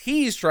drugs.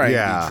 He's trying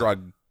to be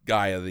drug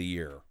guy of the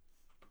year.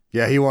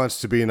 Yeah, he wants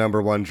to be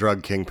 '1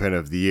 drug kingpin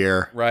of the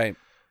year. Right.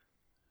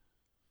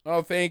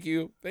 Oh, thank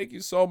you. Thank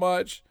you so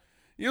much.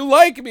 You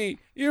like me.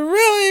 You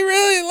really,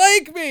 really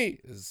like me.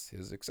 Is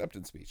his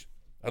acceptance speech.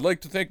 I'd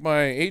like to thank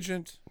my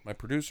agent, my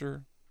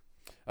producer.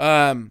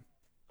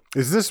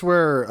 Is this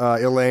where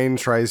Elaine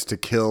tries to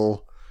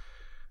kill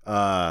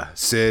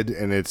Sid,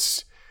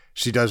 and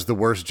she does the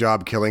worst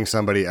job killing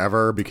somebody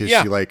ever because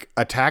she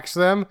attacks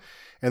them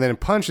and then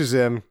punches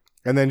him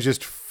and then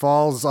just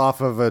falls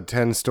off of a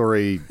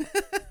 10-story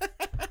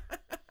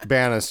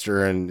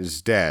banister and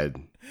is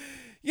dead.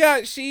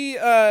 Yeah,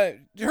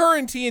 her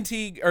and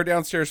TNT are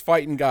downstairs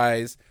fighting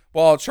guys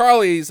while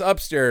Charlie's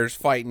upstairs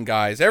fighting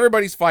guys.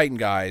 Everybody's fighting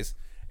guys.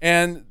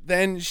 And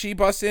then she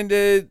busts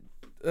into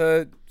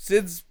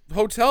Sid's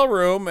hotel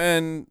room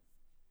and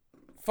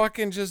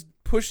fucking just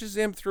pushes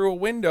him through a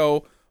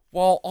window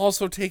while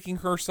also taking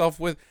herself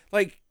with,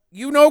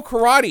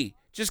 karate.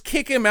 Just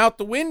kick him out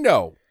the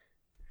window.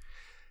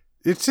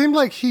 It seemed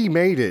like he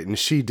made it and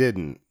she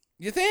didn't.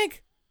 You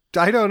think?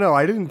 I don't know.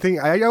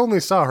 I only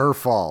saw her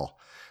fall.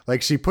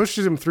 Like, she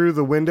pushes him through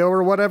the window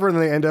or whatever, and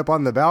they end up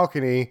on the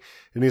balcony,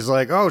 and he's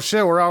like, oh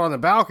shit, we're out on the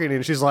balcony,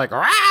 and she's like,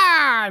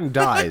 ah, and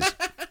dies.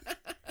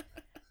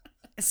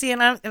 See,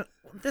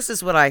 this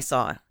is what I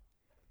saw.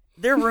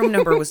 Their room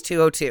number was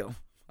 202,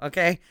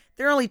 okay?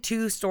 They're only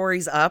 2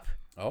 stories up.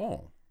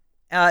 Oh.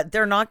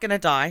 They're not going to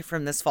die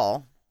from this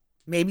fall.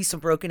 Maybe some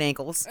broken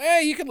ankles.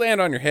 You could land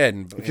on your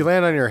head. If you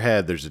land on your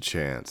head, there's a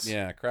chance.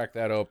 Yeah, crack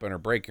that open or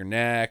break your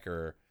neck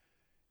or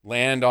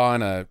land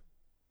on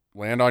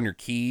your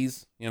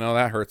keys.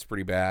 That hurts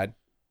pretty bad.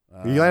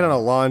 You land on a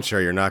lawn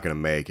chair, you're not going to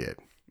make it.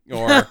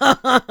 Or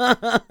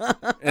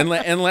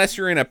unless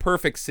you're in a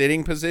perfect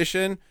sitting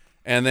position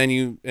and then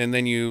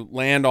you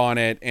land on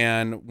it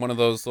and one of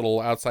those little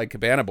outside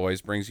cabana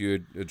boys brings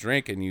you a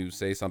drink and you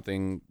say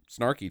something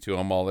snarky to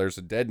him while there's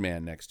a dead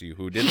man next to you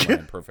who didn't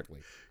land perfectly.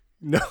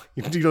 No,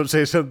 you don't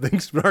say something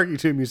snarky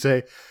to him. You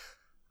say,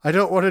 I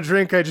don't want a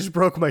drink. I just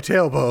broke my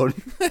tailbone.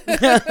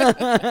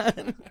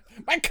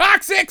 My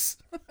coccyx.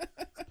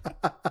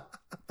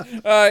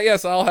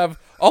 Yes,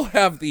 I'll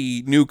have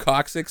the new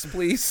coccyx,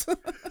 please.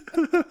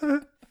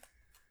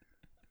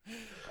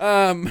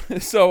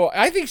 So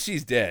I think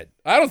she's dead.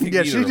 I don't think.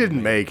 Yeah, she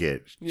didn't make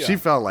it. Yeah. She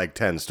fell like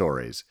 10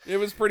 stories. It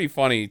was pretty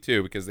funny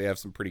too because they have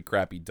some pretty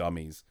crappy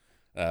dummies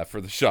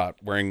for the shot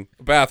wearing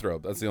a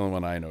bathrobe. That's the only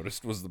one I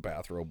noticed was the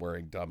bathrobe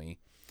wearing dummy.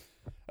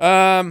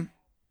 The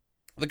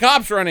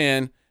cops run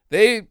in.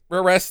 They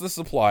arrest the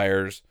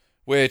suppliers,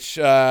 which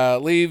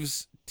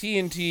leaves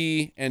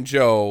TNT and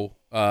Joe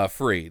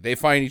free. They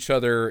find each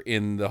other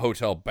in the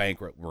hotel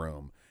banquet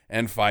room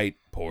and fight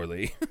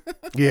poorly.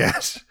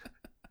 Yes.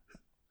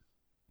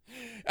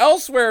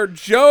 Elsewhere,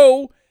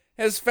 Joe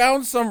has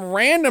found some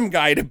random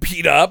guy to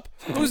beat up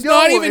who's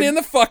not even in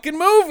the fucking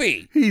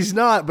movie. He's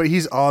not, but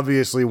he's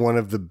obviously one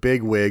of the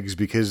big wigs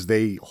because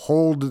they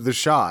hold the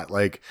shot.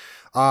 Like,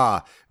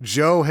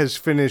 Joe has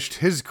finished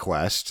his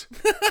quest.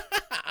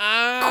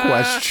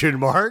 Question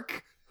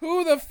mark.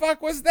 Who the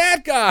fuck was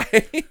that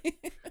guy?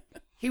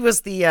 He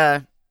was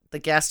the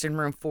guest in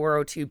room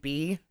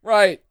 402B,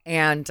 Right.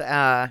 and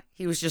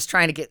he was just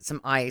trying to get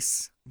some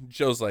ice.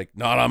 Joe's like,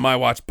 not on my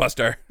watch,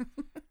 Buster.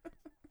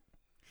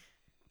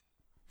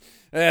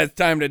 It's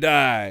time to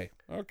die.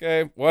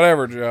 Okay,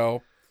 whatever,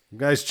 Joe.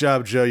 Nice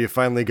job, Joe. You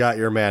finally got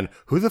your man.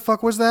 Who the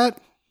fuck was that?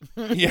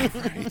 Yeah,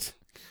 right.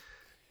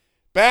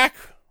 Back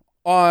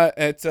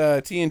at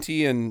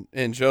TNT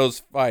and Joe's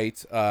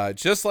fight,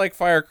 just like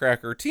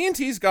Firecracker,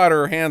 TNT's got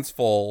her hands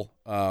full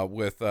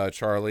with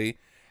Charlie,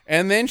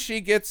 and then she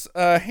gets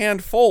a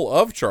handful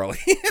of Charlie.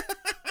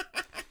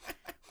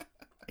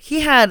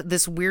 He had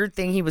this weird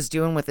thing he was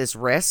doing with his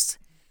wrist,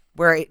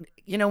 where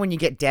when you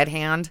get dead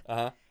hand,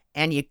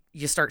 and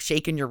you start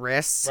shaking your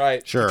wrists,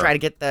 Right. Sure. to try to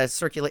get the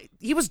circulate.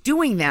 He was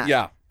doing that,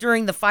 Yeah.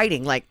 during the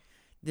fighting. Like,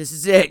 this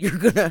is it. You're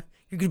gonna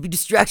be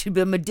distracted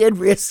by my dead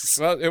wrists.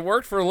 Well, it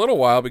worked for a little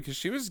while because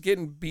she was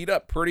getting beat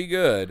up pretty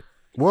good.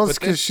 Well, it's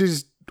But then- because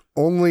she's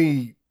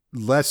only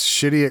less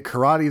shitty at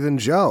karate than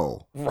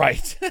Joe.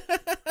 Right.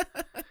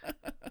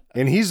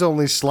 And he's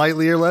only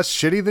slightly or less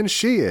shitty than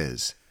she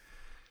is.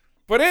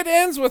 But it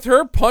ends with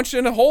her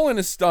punching a hole in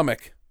his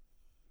stomach.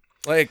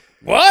 Like,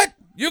 what?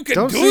 You can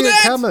Don't do see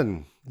that? it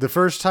coming. The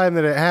first time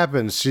that it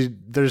happens,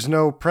 there's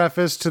no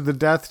preface to the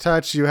death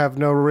touch. You have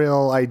no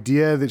real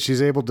idea that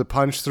she's able to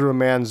punch through a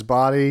man's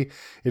body.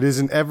 It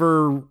isn't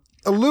ever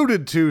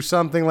alluded to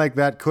something like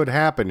that could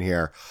happen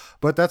here.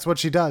 But that's what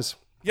she does.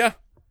 Yeah.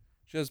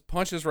 She just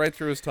punches right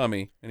through his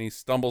tummy, and he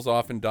stumbles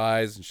off and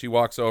dies, and she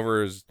walks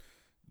over his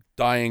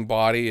dying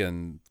body,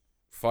 and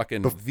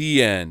fucking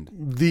the end.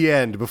 The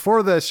end.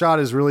 Before the shot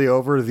is really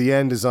over, the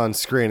end is on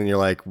screen, and you're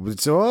like,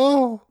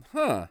 oh,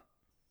 Huh.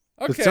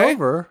 Okay. it's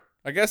over.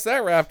 I guess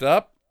that wrapped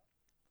up.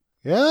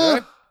 Yeah.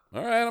 Okay.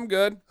 All right, I'm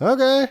good.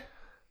 Okay.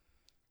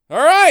 All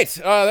right,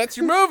 that's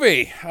your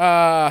movie.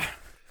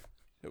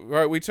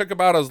 Right, we took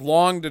about as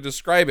long to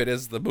describe it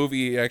as the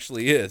movie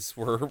actually is.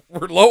 We're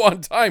low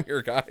on time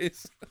here,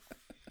 guys.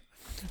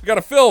 We got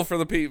to fill for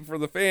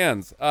the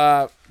fans.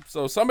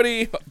 So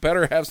somebody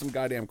better have some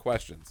goddamn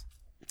questions.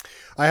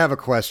 I have a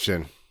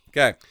question.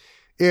 Okay.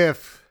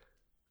 If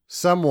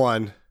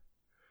someone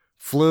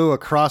flew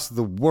across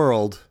the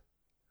world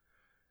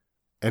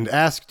and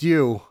asked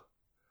you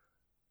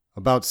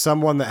about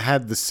someone that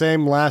had the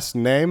same last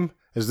name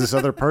as this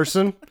other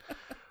person,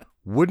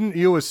 wouldn't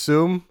you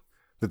assume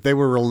that they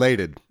were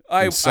related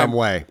in some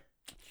way?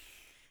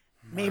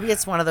 Maybe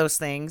it's one of those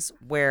things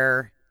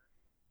where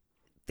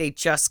they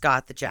just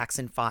got the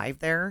Jackson 5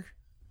 there.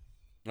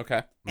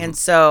 Okay. And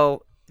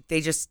so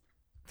they just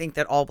think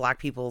that all black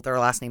people, their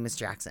last name is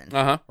Jackson.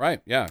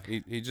 Right. Yeah.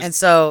 He just And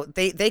so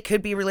they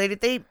could be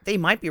related. They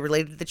might be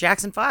related to the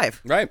Jackson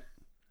 5. right.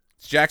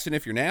 It's Jackson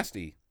if you're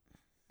nasty.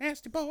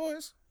 Nasty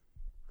boys.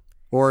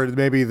 Or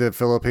maybe the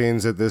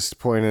Philippines at this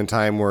point in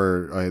time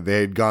where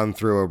they had gone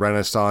through a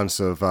renaissance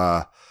of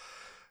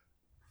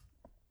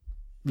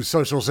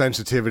social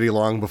sensitivity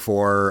long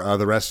before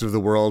the rest of the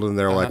world, and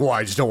they're like, well,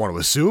 I just don't want to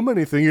assume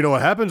anything. You know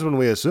what happens when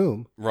we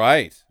assume.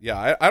 Right.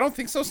 Yeah, I don't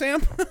think so,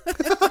 Sam.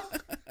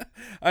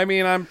 I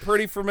mean, I'm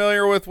pretty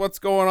familiar with what's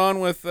going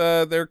on with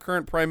their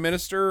current prime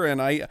minister,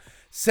 and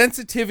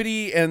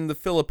sensitivity and the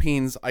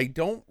Philippines, I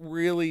don't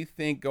really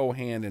think go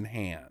hand in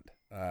hand.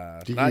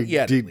 Not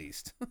yet, at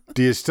least.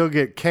 Do you still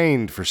get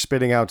caned for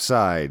spitting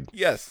outside?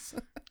 Yes.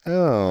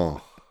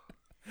 Oh.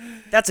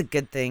 That's a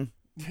good thing.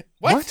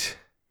 What?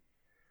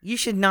 You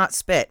should not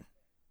spit.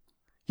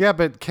 Yeah,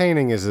 but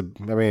caning is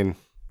Well,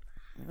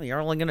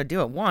 you're only going to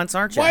do it once,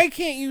 aren't you? Why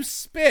can't you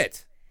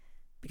spit?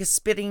 Because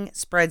spitting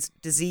spreads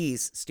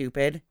disease,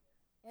 stupid.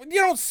 You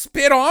don't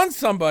spit on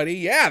somebody.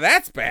 Yeah,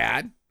 that's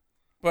bad.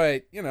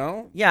 But,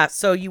 Yeah,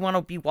 so you want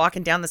to be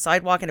walking down the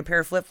sidewalk in a pair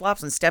of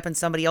flip-flops and step in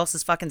somebody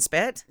else's fucking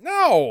spit?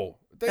 no.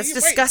 That's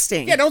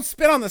disgusting. Yeah, don't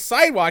spit on the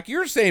sidewalk.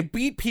 You're saying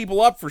beat people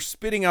up for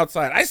spitting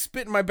outside. I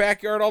spit in my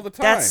backyard all the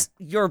time. That's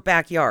your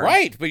backyard.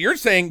 right, but you're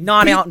saying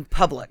Not out in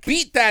public.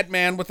 beat that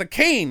man with a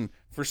cane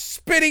for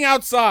spitting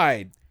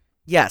outside.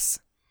 Yes.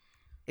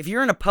 If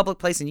you're in a public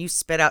place and you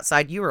spit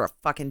outside, you are a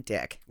fucking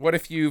dick. What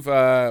if you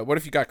got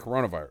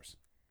coronavirus?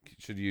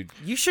 Should you?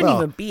 You shouldn't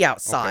Well, even be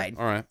outside.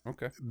 All right.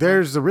 Okay.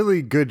 There's a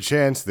really good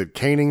chance that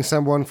caning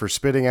someone for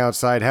spitting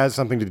outside has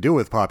something to do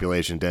with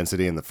population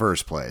density in the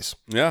first place.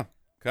 Yeah.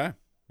 Okay.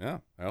 Yeah.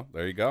 Well,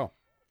 there you go.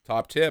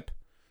 Top tip.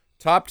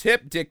 Top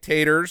tip,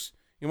 dictators.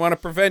 You want to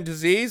prevent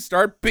disease?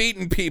 Start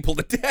beating people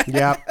to death.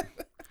 Yep.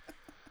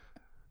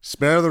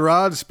 Spare the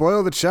rod,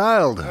 spoil the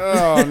child.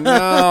 Oh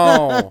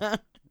no.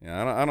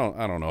 Yeah, I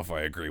don't know if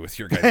I agree with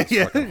your guys'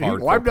 fucking hardcore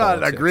Well, I'm not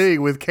politics.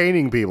 agreeing with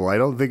caning people. I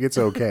don't think it's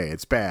okay.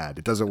 It's bad.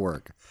 It doesn't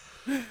work.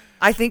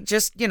 I think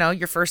just,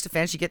 your first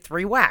offense, you get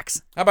 3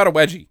 whacks. How about a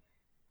wedgie?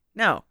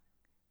 No.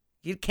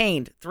 You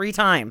caned 3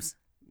 times.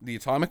 The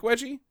atomic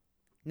wedgie?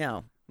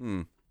 No.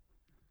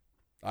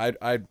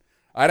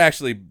 I'd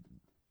actually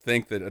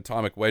think that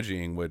atomic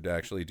wedging would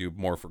actually do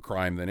more for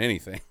crime than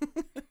anything.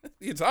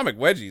 The atomic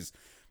wedgies,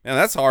 man,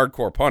 that's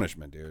hardcore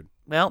punishment, dude.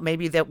 Well,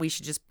 maybe that we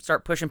should just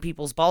start pushing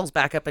people's balls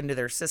back up into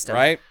their system.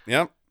 Right?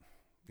 Yep.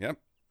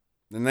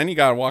 And then you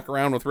got to walk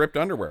around with ripped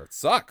underwear. It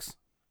sucks.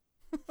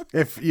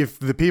 If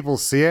the people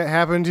see it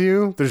happen to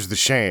you, there's the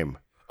shame.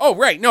 Oh,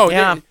 right. No,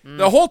 Yeah.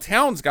 the whole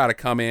town's got to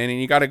come in, and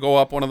you got to go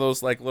up one of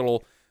those like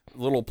little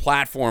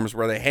platforms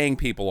where they hang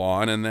people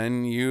on, and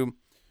then you,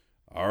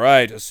 all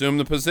right, assume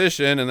the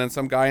position, and then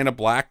some guy in a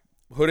black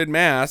hooded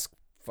mask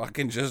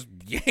fucking just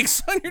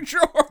yanks on your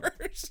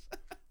drawers.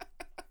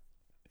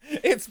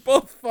 It's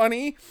both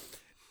funny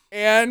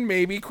and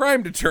maybe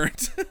crime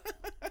deterrent.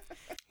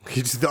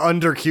 He's the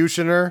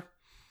undercutioner.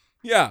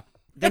 Yeah.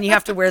 Then you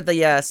have to wear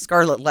the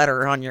scarlet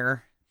letter on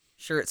your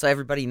shirt so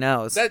everybody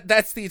knows.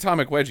 That's the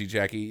atomic wedgie,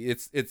 Jackie.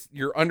 It's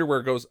your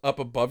underwear goes up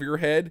above your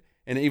head,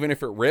 and even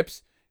if it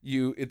rips,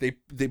 you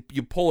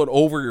pull it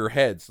over your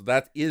head. So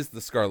that is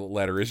the scarlet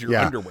letter, is your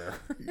underwear.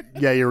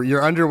 Yeah,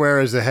 your underwear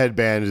as a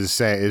headband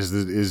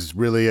is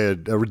really a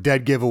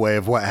dead giveaway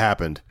of what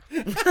happened.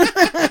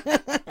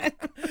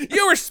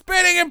 You were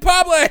spitting in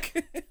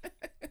public.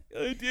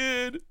 I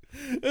did.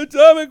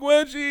 Atomic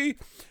wedgie.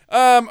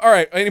 All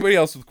right. Anybody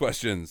else with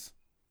questions?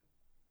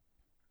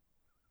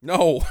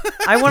 No.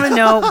 I want to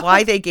know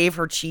why they gave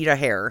her cheetah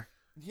hair.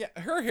 Yeah,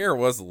 her hair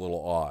was a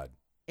little odd.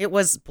 It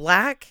was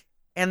black,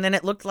 and then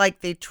it looked like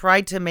they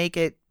tried to make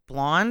it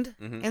blonde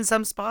in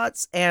some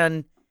spots,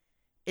 and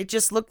it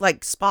just looked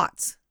like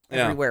spots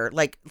everywhere,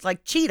 like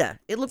cheetah.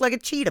 It looked like a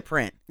cheetah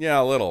print. Yeah,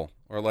 a little,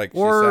 or like she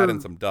sat in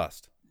some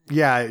dust.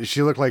 Yeah,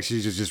 she looked like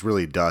she's just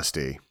really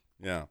dusty.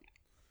 Yeah,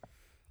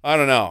 I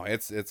don't know.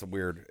 It's a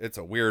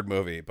weird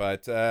movie,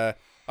 but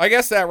I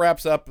guess that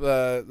wraps up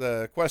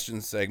the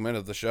questions segment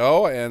of the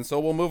show, and so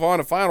we'll move on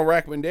to final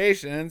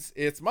recommendations.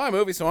 It's my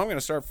movie, so I'm going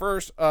to start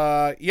first.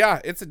 Yeah,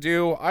 it's a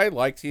do. I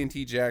like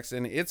TNT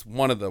Jackson. It's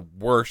one of the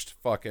worst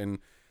fucking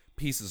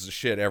pieces of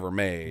shit ever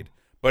made,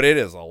 but it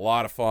is a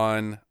lot of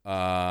fun,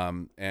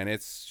 and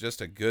it's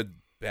just a good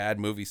bad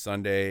movie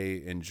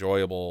Sunday,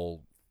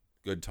 enjoyable,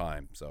 good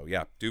time. So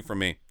yeah, do from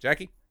me,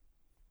 Jackie.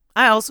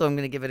 I also am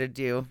going to give it a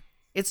do.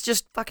 It's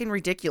just fucking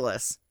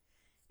ridiculous,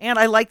 and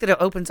I like that it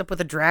opens up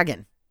with a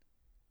dragon.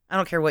 I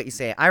don't care what you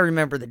say. I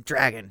remember the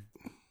dragon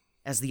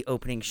as the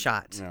opening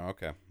shot. Oh,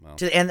 okay. Well.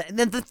 And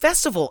then the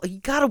festival, you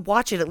got to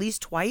watch it at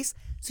least twice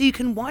so you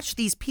can watch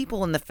these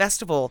people in the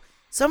festival,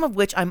 some of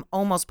which I'm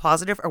almost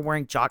positive are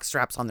wearing jock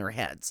straps on their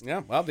heads.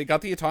 Yeah, well, they got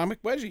the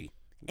atomic wedgie.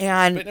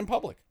 And spitting in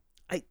public.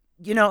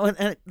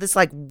 And this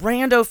like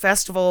rando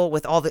festival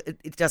with all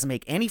it doesn't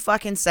make any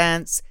fucking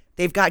sense.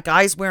 They've got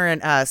guys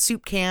wearing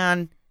soup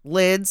can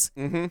lids.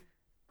 Mm-hmm.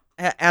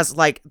 As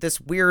like this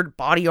weird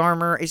body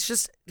armor. It's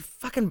just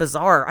fucking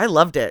bizarre. I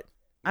loved it.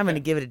 I'm going to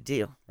give it a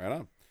do. Right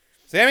on.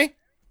 Sammy?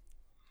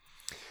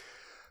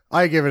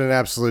 I give it an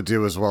absolute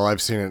do as well.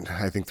 I've seen it,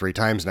 I think, 3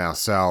 times now.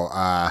 So,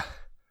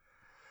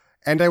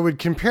 and I would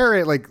compare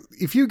it, like,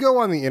 if you go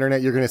on the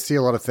internet, you're going to see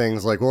a lot of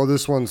things like, well,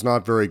 this one's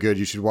not very good.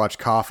 You should watch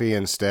Coffee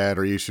instead,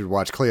 or you should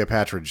watch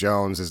Cleopatra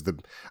Jones.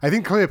 I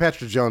think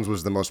Cleopatra Jones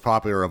was the most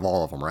popular of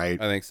all of them,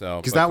 right? I think so.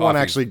 Because that one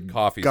actually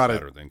Coffee's got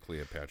better than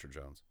Cleopatra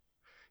Jones.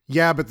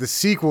 Yeah, but the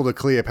sequel to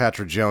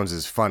Cleopatra Jones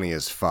is funny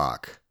as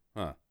fuck.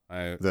 Huh.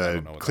 I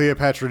don't know what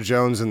Cleopatra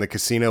Jones and the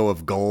Casino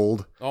of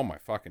Gold. Oh my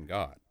fucking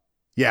God.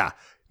 Yeah.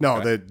 No,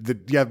 Okay.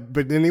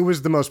 but then it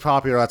was the most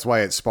popular. That's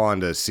why it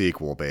spawned a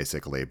sequel,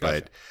 basically.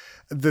 Gotcha. But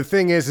the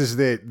thing is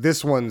that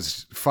this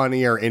one's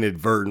funnier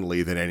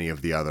inadvertently than any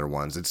of the other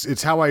ones.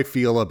 It's how I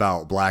feel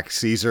about Black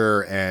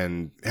Caesar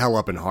and Hell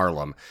Up in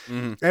Harlem.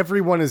 Mm-hmm.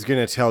 Everyone is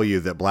going to tell you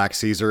that Black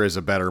Caesar is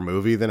a better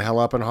movie than Hell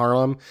Up in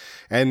Harlem,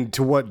 and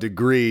to what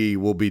degree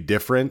will be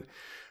different.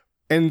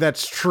 And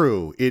that's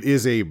true. It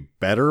is a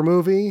better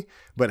movie,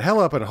 but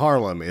Hell Up in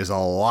Harlem is a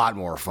lot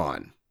more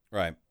fun.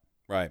 Right.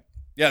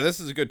 Yeah,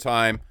 this is a good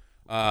time.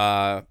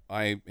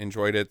 I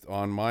enjoyed it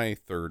on my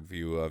third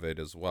view of it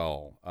as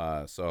well.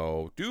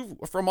 So do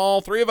from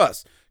all 3 of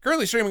us.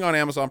 Currently streaming on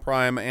Amazon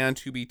Prime and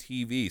Tubi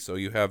TV, so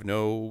you have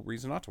no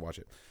reason not to watch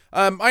it.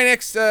 My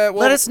next...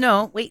 Let us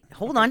know. Wait,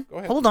 hold on. Go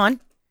ahead. Hold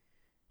on.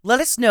 Let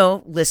us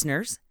know,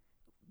 listeners,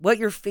 what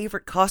your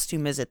favorite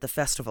costume is at the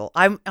festival.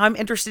 I'm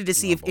interested to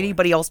see if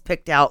anybody else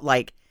picked out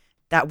like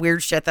that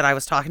weird shit that I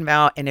was talking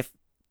about, and if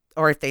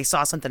they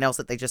saw something else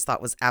that they just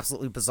thought was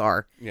absolutely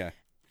bizarre. Yeah.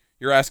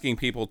 You're asking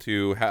people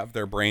to have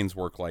their brains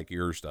work like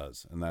yours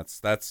does, and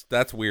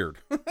that's weird.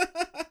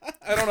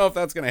 I don't know if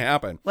that's going to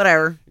happen.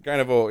 Whatever.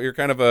 You're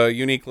kind of a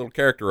unique little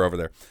character over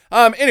there.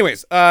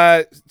 Anyways,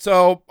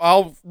 so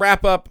I'll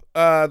wrap up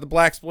the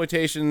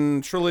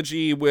Blaxploitation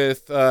trilogy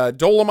with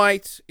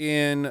Dolomite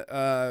in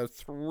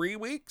 3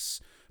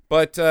 weeks.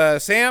 But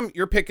Sam,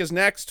 your pick is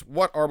next.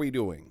 What are we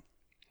doing?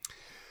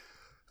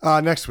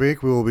 Next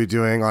week we will be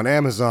doing on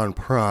Amazon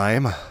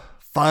Prime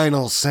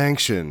Final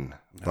Sanction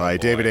by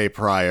David A.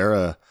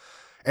 Pryor,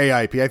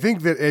 AIP. I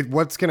think that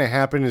what's going to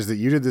happen is that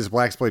you did this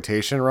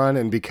Blaxploitation run,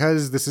 and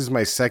because this is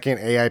my second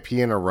AIP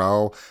in a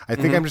row, I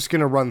think I'm just going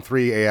to run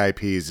 3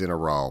 AIPs in a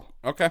row.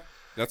 Okay.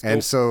 That's cool.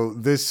 And so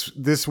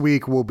this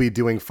week we'll be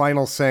doing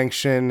Final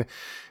Sanction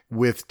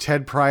with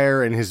Ted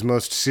Pryor in his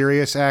most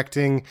serious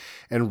acting,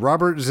 and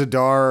Robert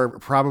Zadar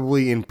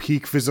probably in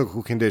peak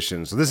physical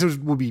condition. So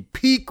will be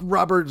peak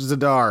Robert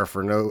Zadar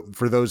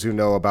for those who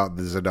know about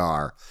the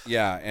Zadar.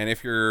 Yeah, and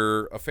if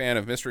you're a fan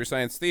of Mystery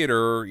Science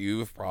Theater,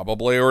 you've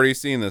probably already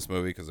seen this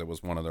movie because it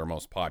was one of their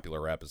most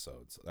popular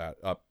episodes.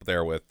 Up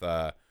there with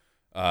the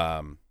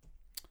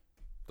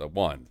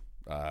one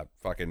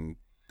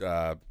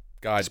God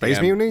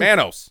Space Mutiny?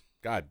 Manos.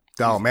 God.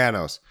 Oh,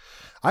 Manos.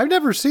 I've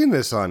never seen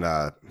this on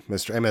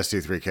Mr.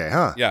 MST3K,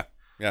 huh? Yeah,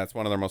 it's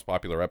one of their most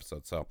popular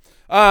episodes. So,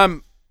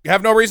 you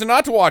have no reason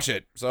not to watch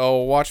it.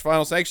 So, watch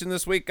Final Sanction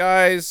this week,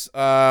 guys.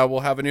 We'll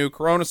have a new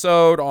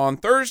Corona-sode on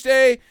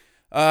Thursday.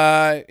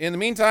 In the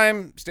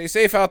meantime, stay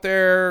safe out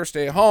there.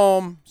 Stay at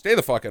home. Stay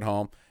the fuck at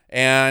home.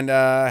 And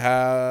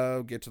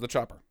get to the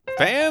chopper.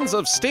 Fans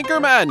of Stinker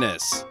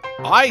Madness,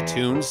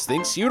 iTunes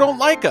thinks you don't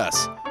like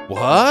us.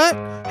 What?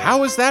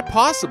 How is that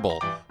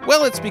possible?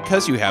 Well, it's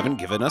because you haven't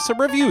given us a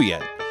review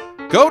yet.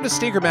 Go to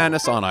Stinker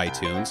Madness on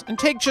iTunes and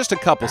take just a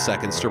couple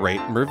seconds to rate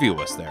and review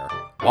us there.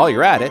 While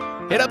you're at it,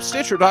 hit up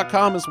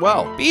Stitcher.com as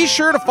well. Be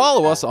sure to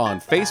follow us on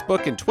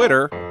Facebook and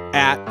Twitter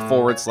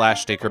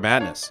 @/Stinker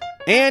Madness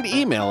and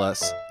email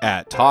us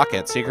at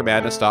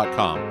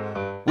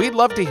talk@stinkermadness.com. We'd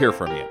love to hear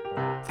from you.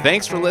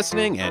 Thanks for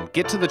listening and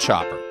get to the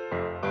chopper.